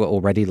shadows were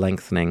already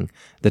lengthening,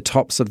 the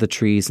tops of the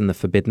trees in the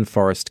forbidden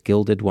forest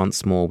gilded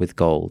once more with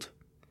gold.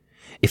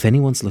 "If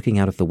anyone's looking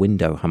out of the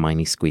window,"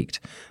 Hermione squeaked,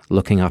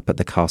 looking up at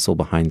the castle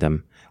behind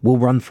them. "We'll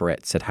run for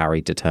it," said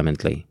Harry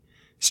determinedly.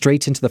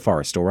 "Straight into the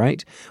forest, all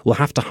right? We'll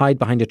have to hide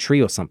behind a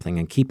tree or something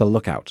and keep a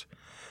lookout."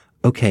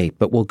 "Okay,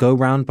 but we'll go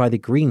round by the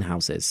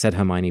greenhouses," said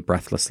Hermione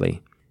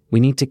breathlessly. "We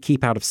need to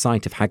keep out of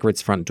sight of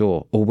Hagrid's front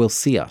door, or we'll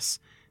see us.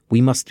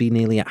 We must be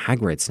nearly at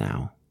Hagrid's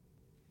now."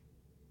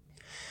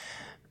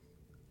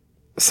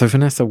 So,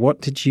 Vanessa,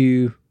 what did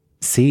you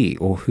see,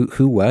 or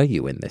who were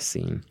you in this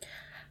scene?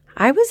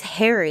 I was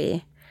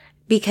Harry,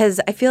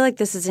 because I feel like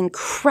this is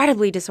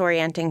incredibly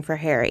disorienting for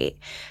Harry.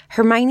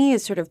 Hermione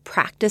is sort of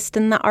practiced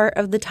in the art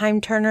of the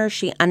time turner.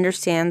 She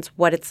understands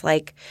what it's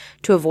like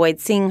to avoid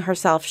seeing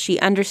herself. She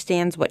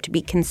understands what to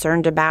be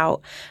concerned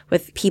about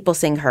with people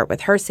seeing her,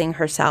 with her seeing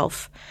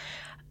herself.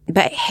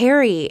 But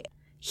Harry,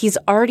 he's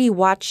already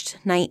watched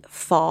night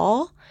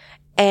fall,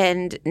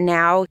 and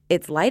now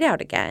it's light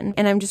out again.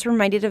 And I'm just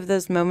reminded of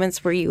those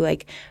moments where you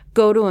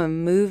go to a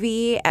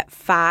movie at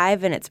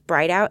 5 and it's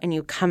bright out and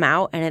you come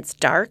out and it's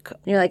dark. And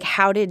you're like,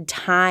 how did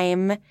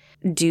time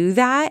do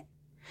that?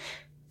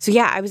 So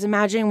yeah, I was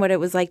imagining what it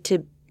was like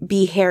to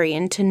be Harry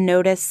and to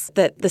notice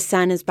that the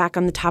sun is back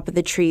on the top of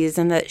the trees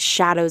and the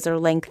shadows are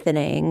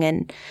lengthening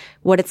and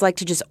what it's like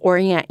to just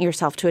orient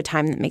yourself to a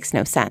time that makes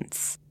no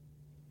sense.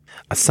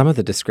 Some of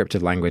the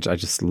descriptive language I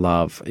just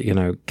love,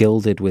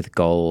 gilded with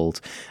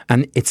gold.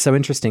 And it's so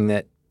interesting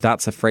that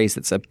that's a phrase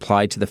that's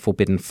applied to the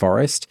Forbidden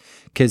Forest,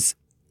 because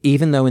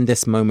even though in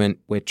this moment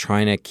we're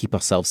trying to keep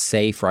ourselves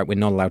safe, right? We're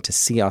not allowed to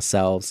see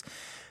ourselves.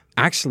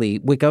 Actually,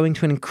 we're going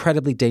to an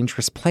incredibly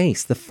dangerous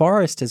place. The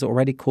forest has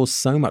already caused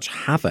so much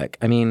havoc.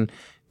 I mean,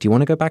 do you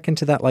want to go back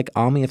into that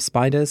army of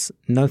spiders?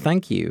 No,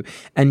 thank you.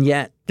 And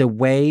yet the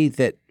way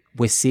that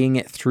we're seeing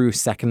it through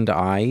second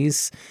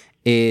eyes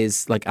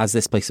is as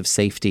this place of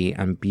safety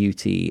and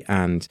beauty,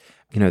 and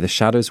the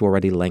shadows were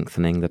already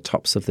lengthening, the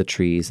tops of the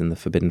trees in the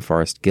Forbidden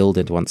Forest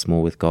gilded once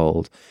more with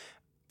gold.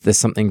 There's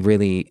something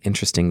really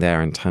interesting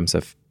there in terms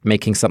of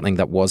making something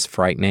that was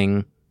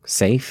frightening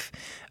safe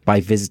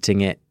by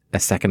visiting it a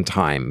second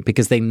time,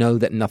 because they know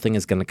that nothing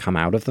is going to come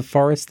out of the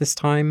forest this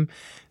time,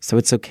 so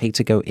it's okay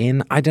to go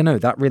in. I don't know,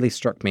 that really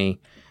struck me.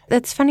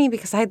 That's funny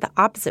because I had the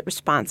opposite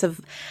response of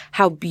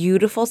how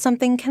beautiful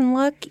something can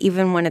look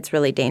even when it's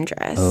really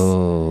dangerous.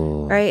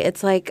 Oh. Right?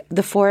 It's like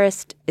the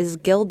forest is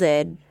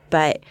gilded,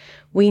 but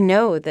we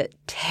know that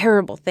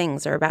terrible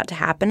things are about to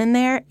happen in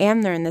there,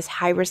 and they're in this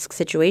high-risk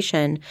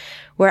situation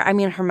where,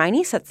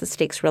 Hermione sets the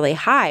stakes really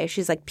high.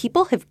 She's like,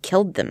 people have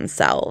killed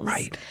themselves.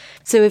 Right.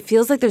 So it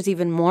feels like there's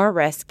even more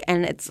risk,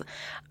 and it's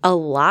a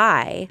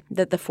lie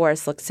that the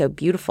forest looks so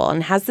beautiful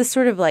and has this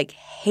sort of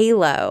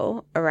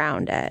halo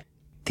around it.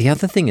 The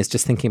other thing is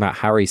just thinking about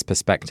Harry's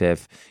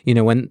perspective.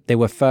 When they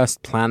were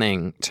first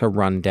planning to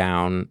run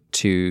down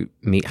to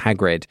meet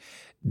Hagrid,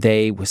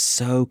 they were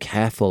so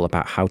careful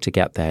about how to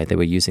get there. They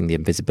were using the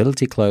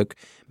invisibility cloak,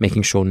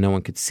 making sure no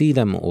one could see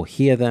them or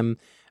hear them,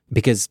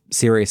 because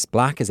Sirius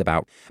Black is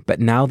about. But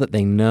now that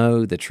they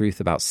know the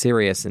truth about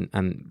Sirius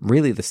and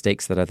really the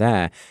stakes that are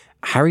there,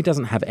 Harry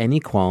doesn't have any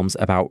qualms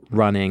about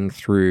running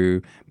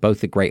through both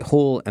the Great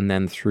Hall and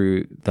then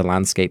through the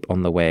landscape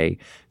on the way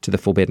to the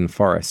Forbidden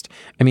Forest.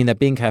 They're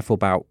being careful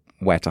about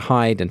where to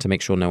hide and to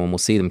make sure no one will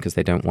see them because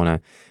they don't want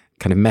to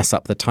kind of mess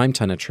up the time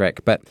turner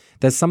trick. But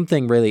there's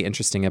something really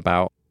interesting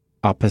about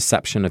our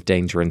perception of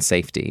danger and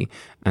safety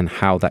and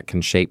how that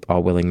can shape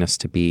our willingness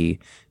to be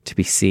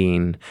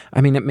seen.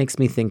 I mean, it makes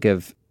me think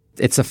of,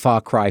 it's a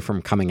far cry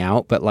from coming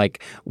out, but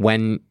like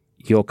when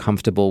you're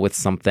comfortable with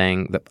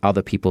something, that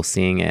other people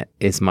seeing it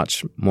is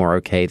much more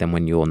okay than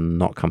when you're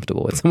not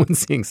comfortable with someone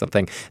seeing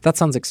something. That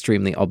sounds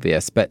extremely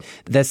obvious, but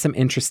there's some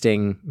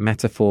interesting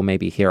metaphor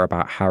maybe here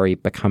about Harry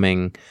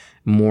becoming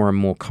more and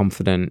more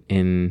confident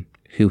in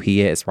who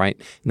he is, right?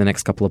 In the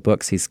next couple of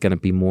books, he's going to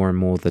be more and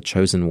more the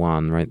chosen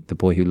one, right? The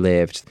boy who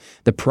lived,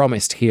 the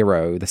promised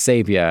hero, the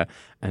savior.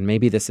 And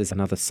maybe this is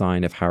another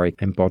sign of Harry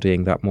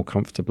embodying that more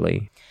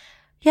comfortably.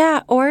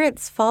 Yeah, or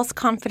it's false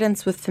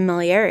confidence with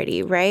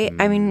familiarity, right?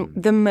 I mean,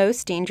 the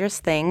most dangerous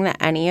thing that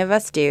any of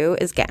us do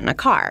is get in a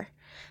car.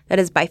 That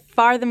is by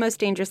far the most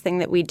dangerous thing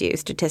that we do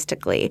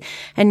statistically.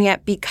 And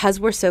yet, because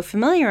we're so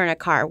familiar in a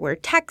car, we're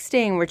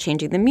texting, we're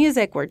changing the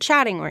music, we're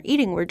chatting, we're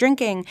eating, we're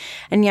drinking.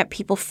 And yet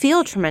people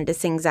feel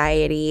tremendous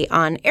anxiety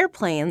on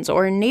airplanes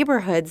or in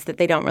neighborhoods that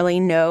they don't really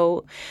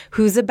know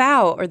who's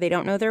about or they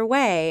don't know their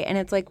way. And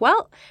it's like,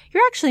 well,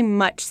 you're actually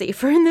much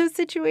safer in those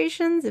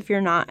situations if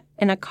you're not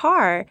in a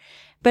car.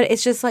 But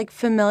it's just like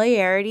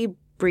familiarity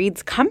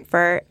breeds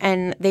comfort,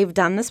 and they've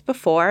done this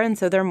before, and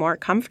so they're more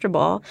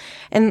comfortable.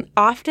 And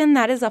often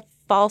that is a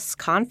false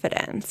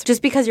confidence.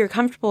 Just because you're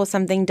comfortable with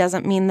something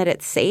doesn't mean that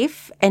it's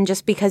safe, and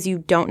just because you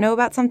don't know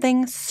about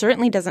something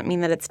certainly doesn't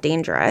mean that it's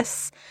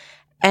dangerous.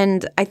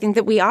 And I think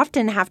that we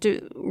often have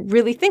to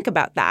really think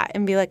about that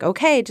and be like,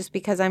 okay, just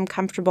because I'm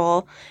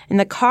comfortable in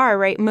the car,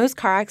 right? Most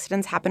car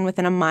accidents happen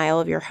within a mile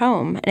of your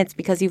home, and it's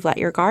because you've let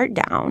your guard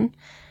down.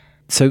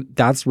 So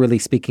that's really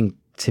speaking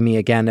to me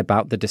again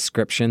about the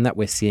description that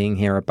we're seeing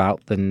here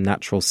about the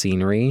natural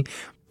scenery.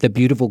 The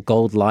beautiful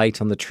gold light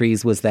on the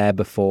trees was there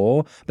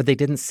before, but they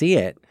didn't see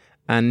it.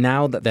 And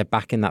now that they're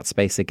back in that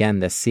space again,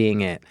 they're seeing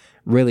it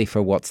really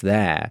for what's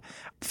there.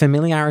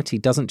 Familiarity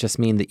doesn't just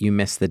mean that you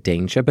miss the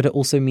danger, but it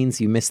also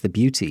means you miss the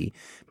beauty.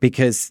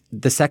 Because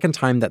the second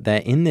time that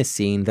they're in this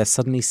scene, they're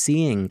suddenly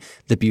seeing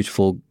the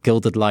beautiful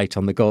gilded light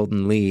on the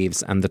golden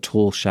leaves and the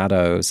tall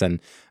shadows, and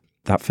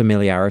that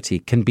familiarity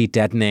can be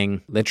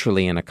deadening,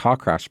 literally in a car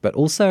crash, but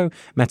also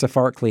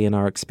metaphorically in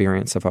our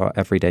experience of our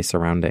everyday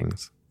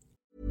surroundings.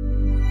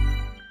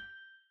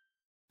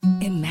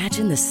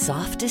 Imagine the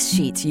softest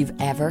sheets you've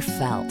ever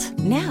felt.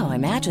 Now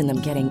imagine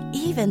them getting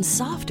even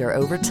softer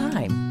over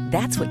time.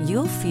 That's what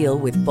you'll feel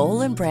with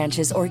Boll &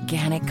 Branch's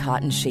organic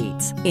cotton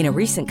sheets. In a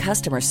recent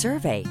customer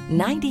survey,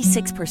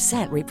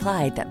 96%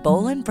 replied that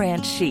Boll &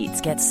 Branch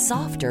sheets get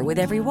softer with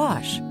every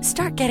wash.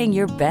 Start getting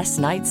your best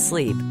night's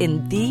sleep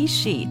in these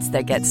sheets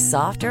that get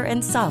softer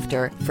and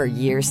softer for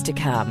years to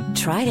come.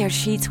 Try their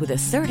sheets with a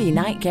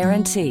 30-night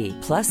guarantee.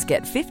 Plus,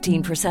 get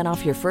 15%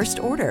 off your first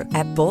order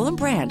at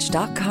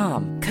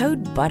bollandbranch.com.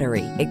 Code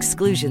BUTTERY.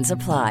 Exclusions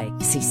apply.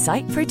 See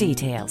site for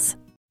details.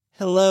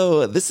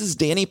 Hello, this is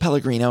Danny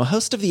Pellegrino,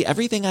 host of the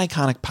Everything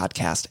Iconic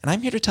podcast, and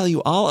I'm here to tell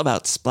you all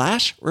about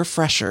Splash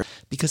Refresher,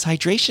 because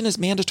hydration is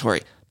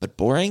mandatory, but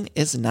boring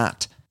is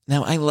not.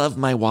 Now, I love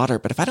my water,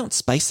 but if I don't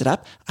spice it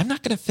up, I'm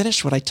not going to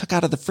finish what I took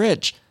out of the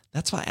fridge.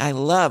 That's why I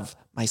love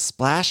my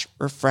Splash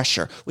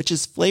Refresher, which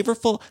is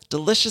flavorful,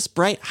 delicious,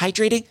 bright,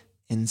 hydrating,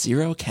 and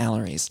 0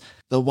 calories.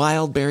 The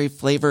wild berry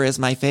flavor is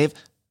my fave.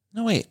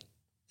 No, wait.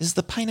 Is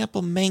the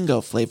pineapple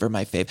mango flavor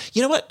my fave?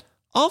 You know what?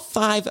 All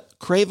 5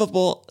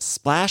 craveable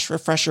Splash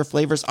Refresher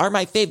flavors are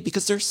my fave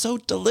because they're so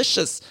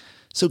delicious.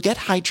 So get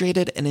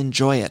hydrated and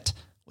enjoy it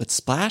with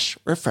Splash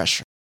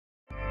Refresher.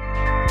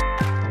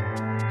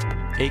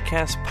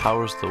 Acast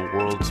powers the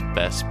world's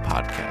best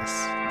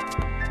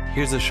podcasts.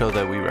 Here's a show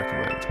that we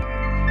recommend.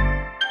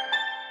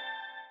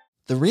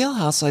 The Real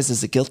Housewives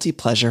is a guilty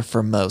pleasure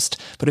for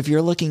most, but if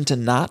you're looking to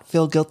not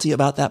feel guilty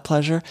about that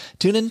pleasure,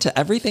 tune in to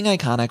Everything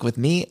Iconic with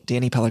me,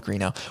 Danny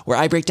Pellegrino, where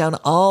I break down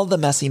all the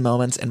messy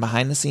moments and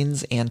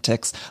behind-the-scenes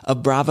antics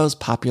of Bravo's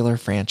popular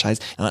franchise.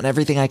 And on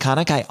Everything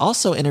Iconic, I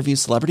also interview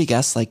celebrity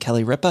guests like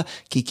Kelly Ripa,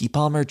 Keke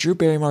Palmer, Drew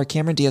Barrymore,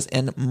 Cameron Diaz,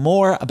 and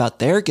more about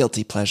their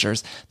guilty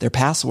pleasures, their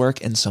past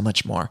work, and so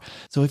much more.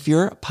 So if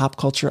you're pop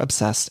culture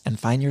obsessed and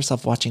find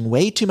yourself watching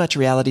way too much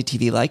reality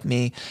TV like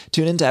me,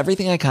 tune in to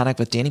Everything Iconic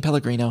with Danny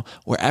Pellegrino,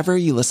 wherever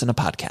you listen to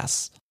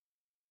podcasts.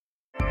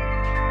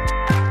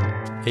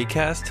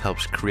 Acast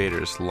helps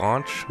creators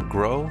launch,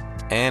 grow,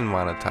 and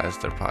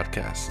monetize their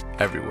podcasts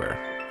everywhere.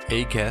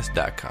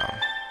 Acast.com.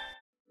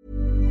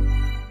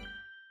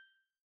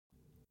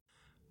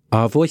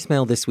 Our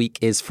voicemail this week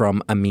is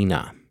from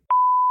Amina.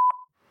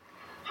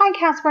 Hi,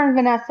 Casper and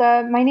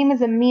Vanessa. My name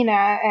is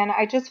Amina, and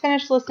I just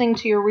finished listening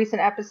to your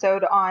recent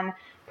episode on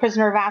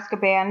Prisoner of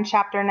Azkaban,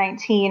 Chapter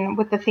 19,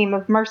 with the theme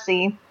of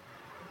mercy.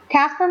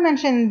 Casper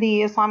mentioned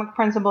the Islamic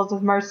principles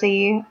of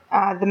mercy,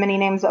 the many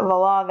names of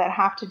Allah that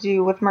have to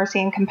do with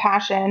mercy and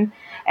compassion.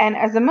 And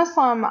as a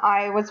Muslim,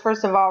 I was,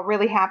 first of all,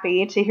 really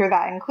happy to hear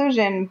that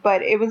inclusion,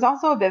 but it was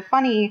also a bit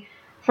funny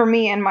for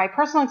me in my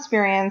personal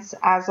experience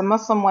as a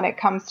Muslim when it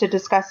comes to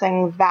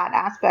discussing that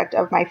aspect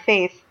of my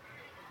faith.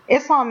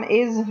 Islam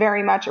is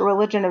very much a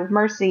religion of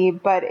mercy,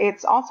 but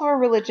it's also a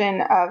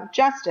religion of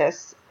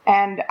justice.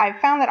 And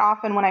I've found that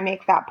often when I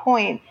make that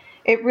point,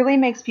 it really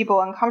makes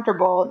people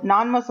uncomfortable,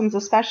 non-Muslims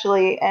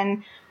especially,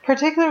 and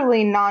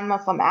particularly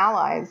non-Muslim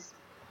allies.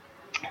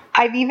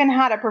 I've even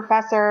had a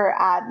professor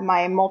at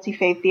my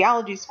multi-faith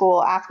theology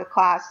school ask a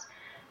class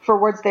for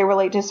words they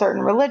relate to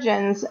certain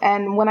religions,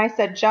 and when I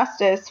said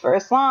justice for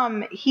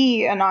Islam,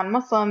 he, a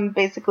non-Muslim,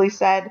 basically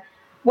said,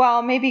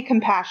 well, maybe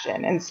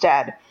compassion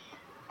instead,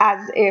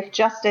 as if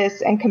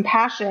justice and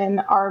compassion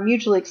are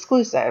mutually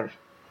exclusive.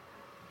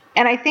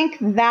 And I think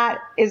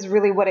that is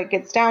really what it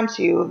gets down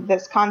to,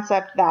 this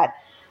concept that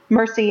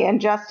mercy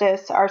and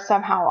justice are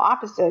somehow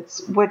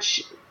opposites,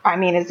 which, I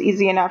mean, is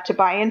easy enough to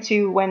buy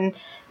into when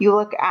you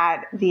look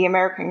at the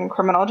American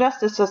criminal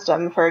justice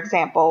system, for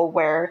example,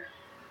 where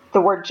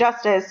the word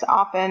justice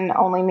often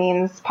only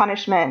means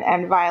punishment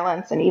and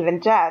violence and even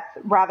death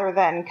rather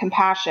than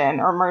compassion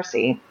or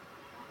mercy.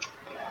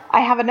 I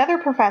have another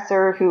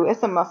professor who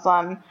is a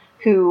Muslim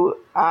who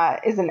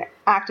is an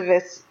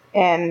activist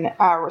in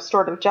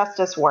restorative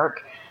justice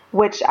work,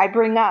 which I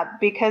bring up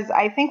because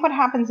I think what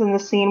happens in the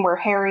scene where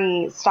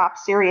Harry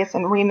stops Sirius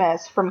and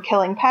Remus from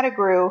killing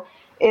Pettigrew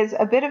is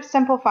a bit of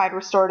simplified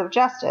restorative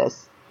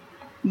justice.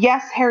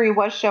 Yes, Harry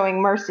was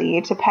showing mercy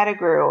to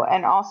Pettigrew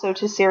and also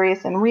to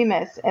Sirius and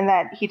Remus in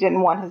that he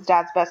didn't want his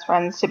dad's best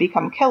friends to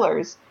become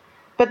killers,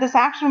 but this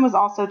action was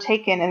also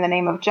taken in the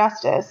name of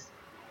justice.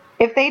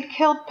 If they'd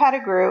killed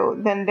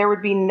Pettigrew, then there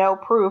would be no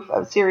proof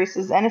of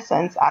Sirius's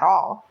innocence at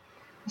all.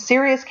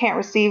 Sirius can't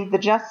receive the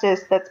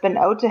justice that's been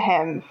owed to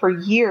him for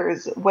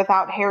years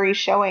without Harry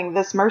showing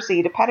this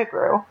mercy to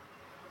Pettigrew.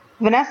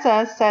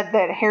 Vanessa said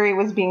that Harry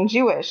was being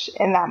Jewish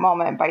in that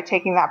moment by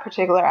taking that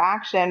particular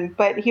action,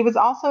 but he was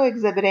also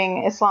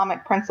exhibiting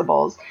Islamic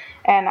principles,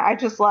 and I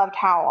just loved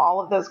how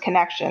all of those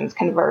connections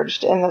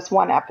converged in this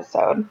one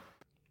episode.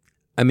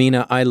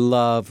 Amina, I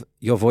love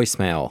your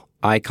voicemail.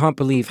 I can't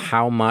believe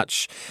how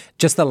much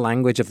just the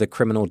language of the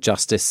criminal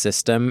justice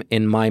system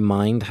in my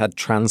mind had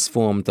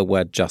transformed the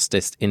word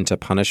justice into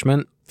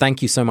punishment.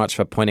 Thank you so much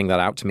for pointing that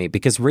out to me,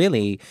 because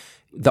really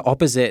the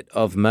opposite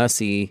of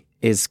mercy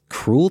is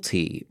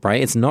cruelty,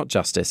 right? It's not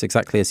justice,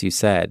 exactly as you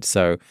said.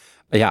 So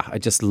yeah, I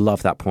just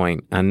love that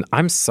point. And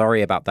I'm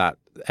sorry about that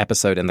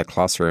episode in the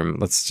classroom.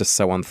 That's just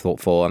so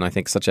unthoughtful. And I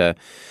think such a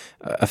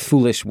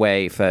foolish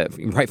way for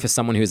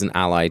someone who's an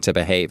ally to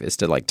behave is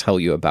to like tell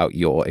you about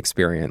your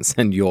experience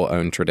and your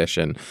own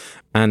tradition.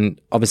 And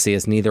obviously,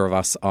 as neither of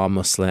us are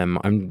Muslim,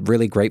 I'm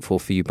really grateful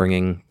for you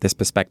bringing this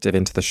perspective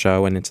into the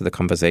show and into the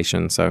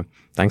conversation. So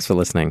thanks for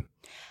listening.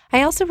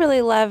 I also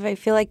really love, I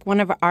feel like one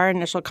of our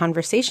initial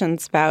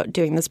conversations about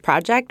doing this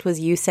project was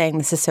you saying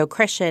this is so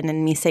Christian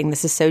and me saying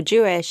this is so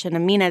Jewish. And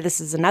Amina, this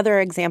is another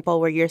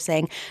example where you're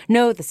saying,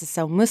 no, this is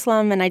so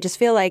Muslim. And I just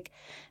feel like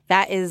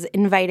that is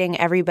inviting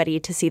everybody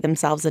to see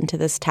themselves into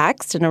this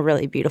text in a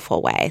really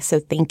beautiful way.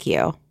 So thank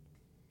you.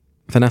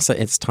 Vanessa,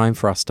 it's time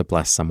for us to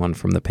bless someone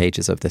from the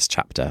pages of this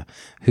chapter.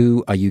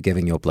 Who are you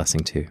giving your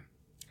blessing to?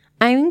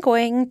 I'm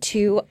going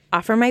to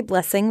offer my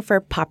blessing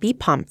for Poppy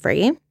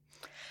Pomfrey.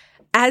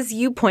 As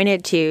you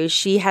pointed to,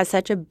 she has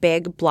such a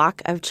big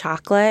block of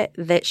chocolate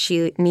that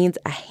she needs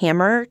a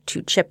hammer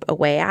to chip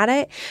away at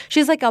it.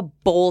 She's like a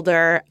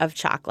boulder of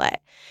chocolate.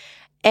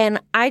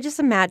 And I just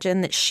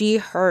imagine that she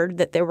heard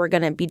that there were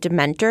going to be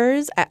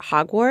Dementors at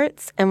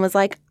Hogwarts and was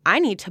like, I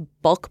need to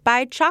bulk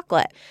buy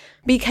chocolate.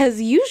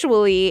 Because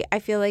usually I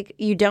feel like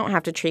you don't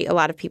have to treat a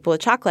lot of people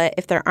with chocolate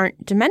if there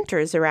aren't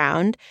Dementors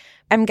around.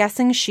 I'm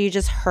guessing she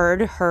just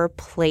heard her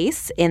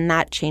place in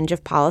that change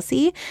of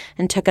policy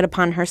and took it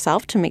upon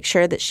herself to make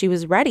sure that she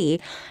was ready.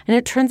 And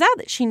it turns out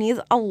that she needs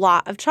a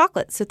lot of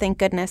chocolate. So thank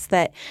goodness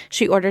that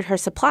she ordered her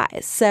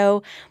supplies.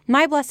 So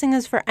my blessing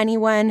is for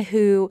anyone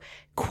who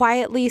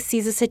quietly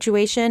sees a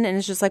situation and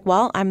is just like,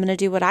 well, I'm going to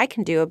do what I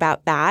can do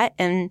about that.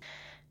 And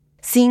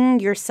seeing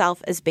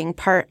yourself as being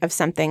part of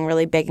something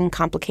really big and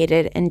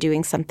complicated and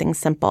doing something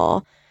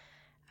simple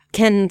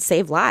can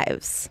save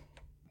lives.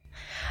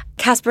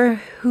 Casper,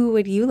 who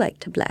would you like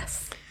to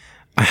bless?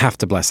 I have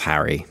to bless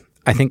Harry.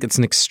 I think it's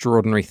an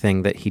extraordinary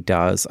thing that he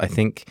does. I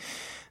think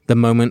the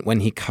moment when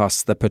he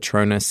casts the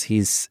Patronus,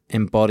 he's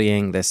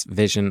embodying this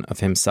vision of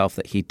himself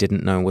that he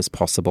didn't know was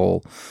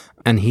possible.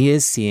 And he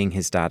is seeing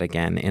his dad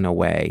again, in a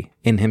way,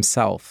 in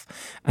himself.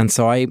 And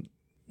so I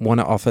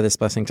want to offer this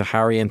blessing to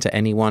Harry and to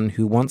anyone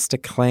who wants to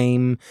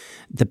claim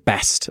the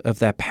best of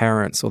their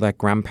parents or their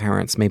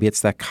grandparents. Maybe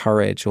it's their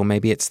courage, or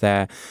maybe it's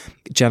their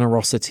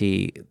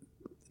generosity.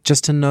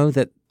 Just to know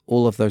that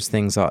all of those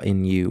things are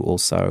in you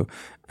also,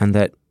 and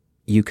that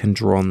you can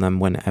draw on them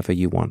whenever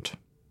you want.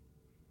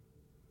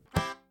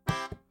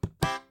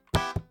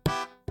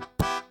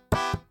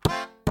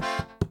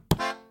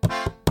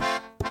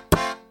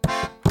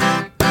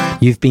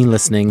 You've been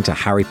listening to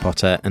Harry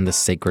Potter and the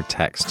Sacred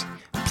Text.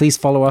 Please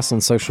follow us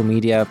on social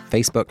media,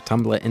 Facebook,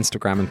 Tumblr,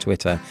 Instagram, and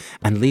Twitter,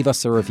 and leave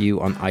us a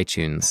review on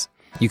iTunes.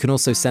 You can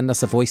also send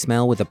us a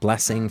voicemail with a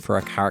blessing for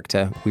a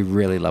character. We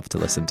really love to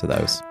listen to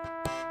those.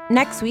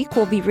 Next week,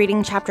 we'll be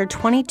reading Chapter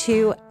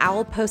 22,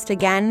 Owl Post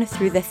Again,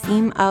 through the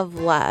theme of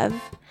love.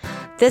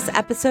 This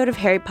episode of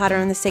Harry Potter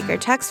and the Sacred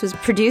Text was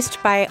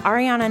produced by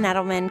Ariana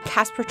Nettleman,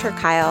 Casper ter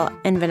Kuile,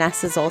 and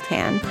Vanessa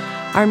Zoltan.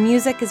 Our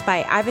music is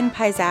by Ivan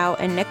Paisau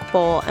and Nick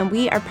Bowl, and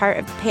we are part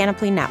of the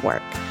Panoply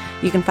Network.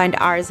 You can find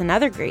ours and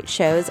other great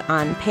shows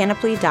on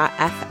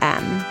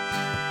panoply.fm.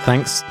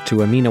 Thanks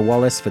to Amina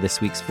Wallace for this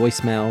week's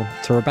voicemail,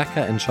 to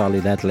Rebecca and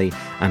Charlie Ledley,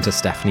 and to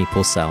Stephanie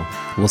Purcell.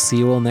 We'll see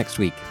you all next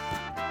week.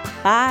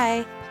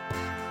 Bye.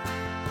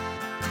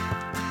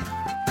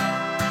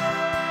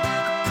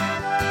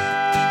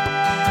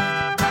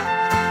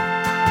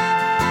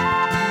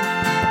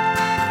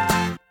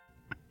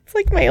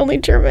 It's like my only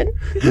German.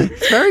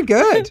 It's very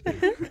good.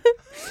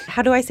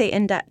 How do I say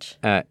in Dutch?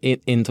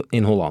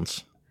 In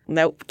Hollands.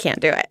 Nope,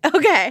 can't do it.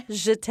 Okay.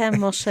 Je t'aime,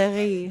 mon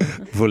chéri.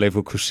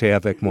 Voulez-vous coucher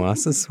avec moi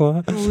ce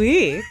soir?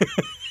 Oui.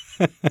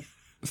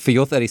 For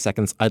your 30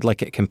 seconds, I'd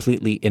like it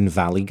completely in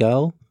Valley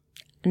Girl.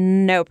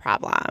 No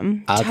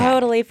problem. Okay.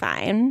 Totally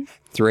fine.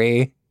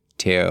 3,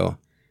 2,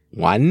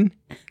 1,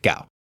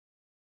 go.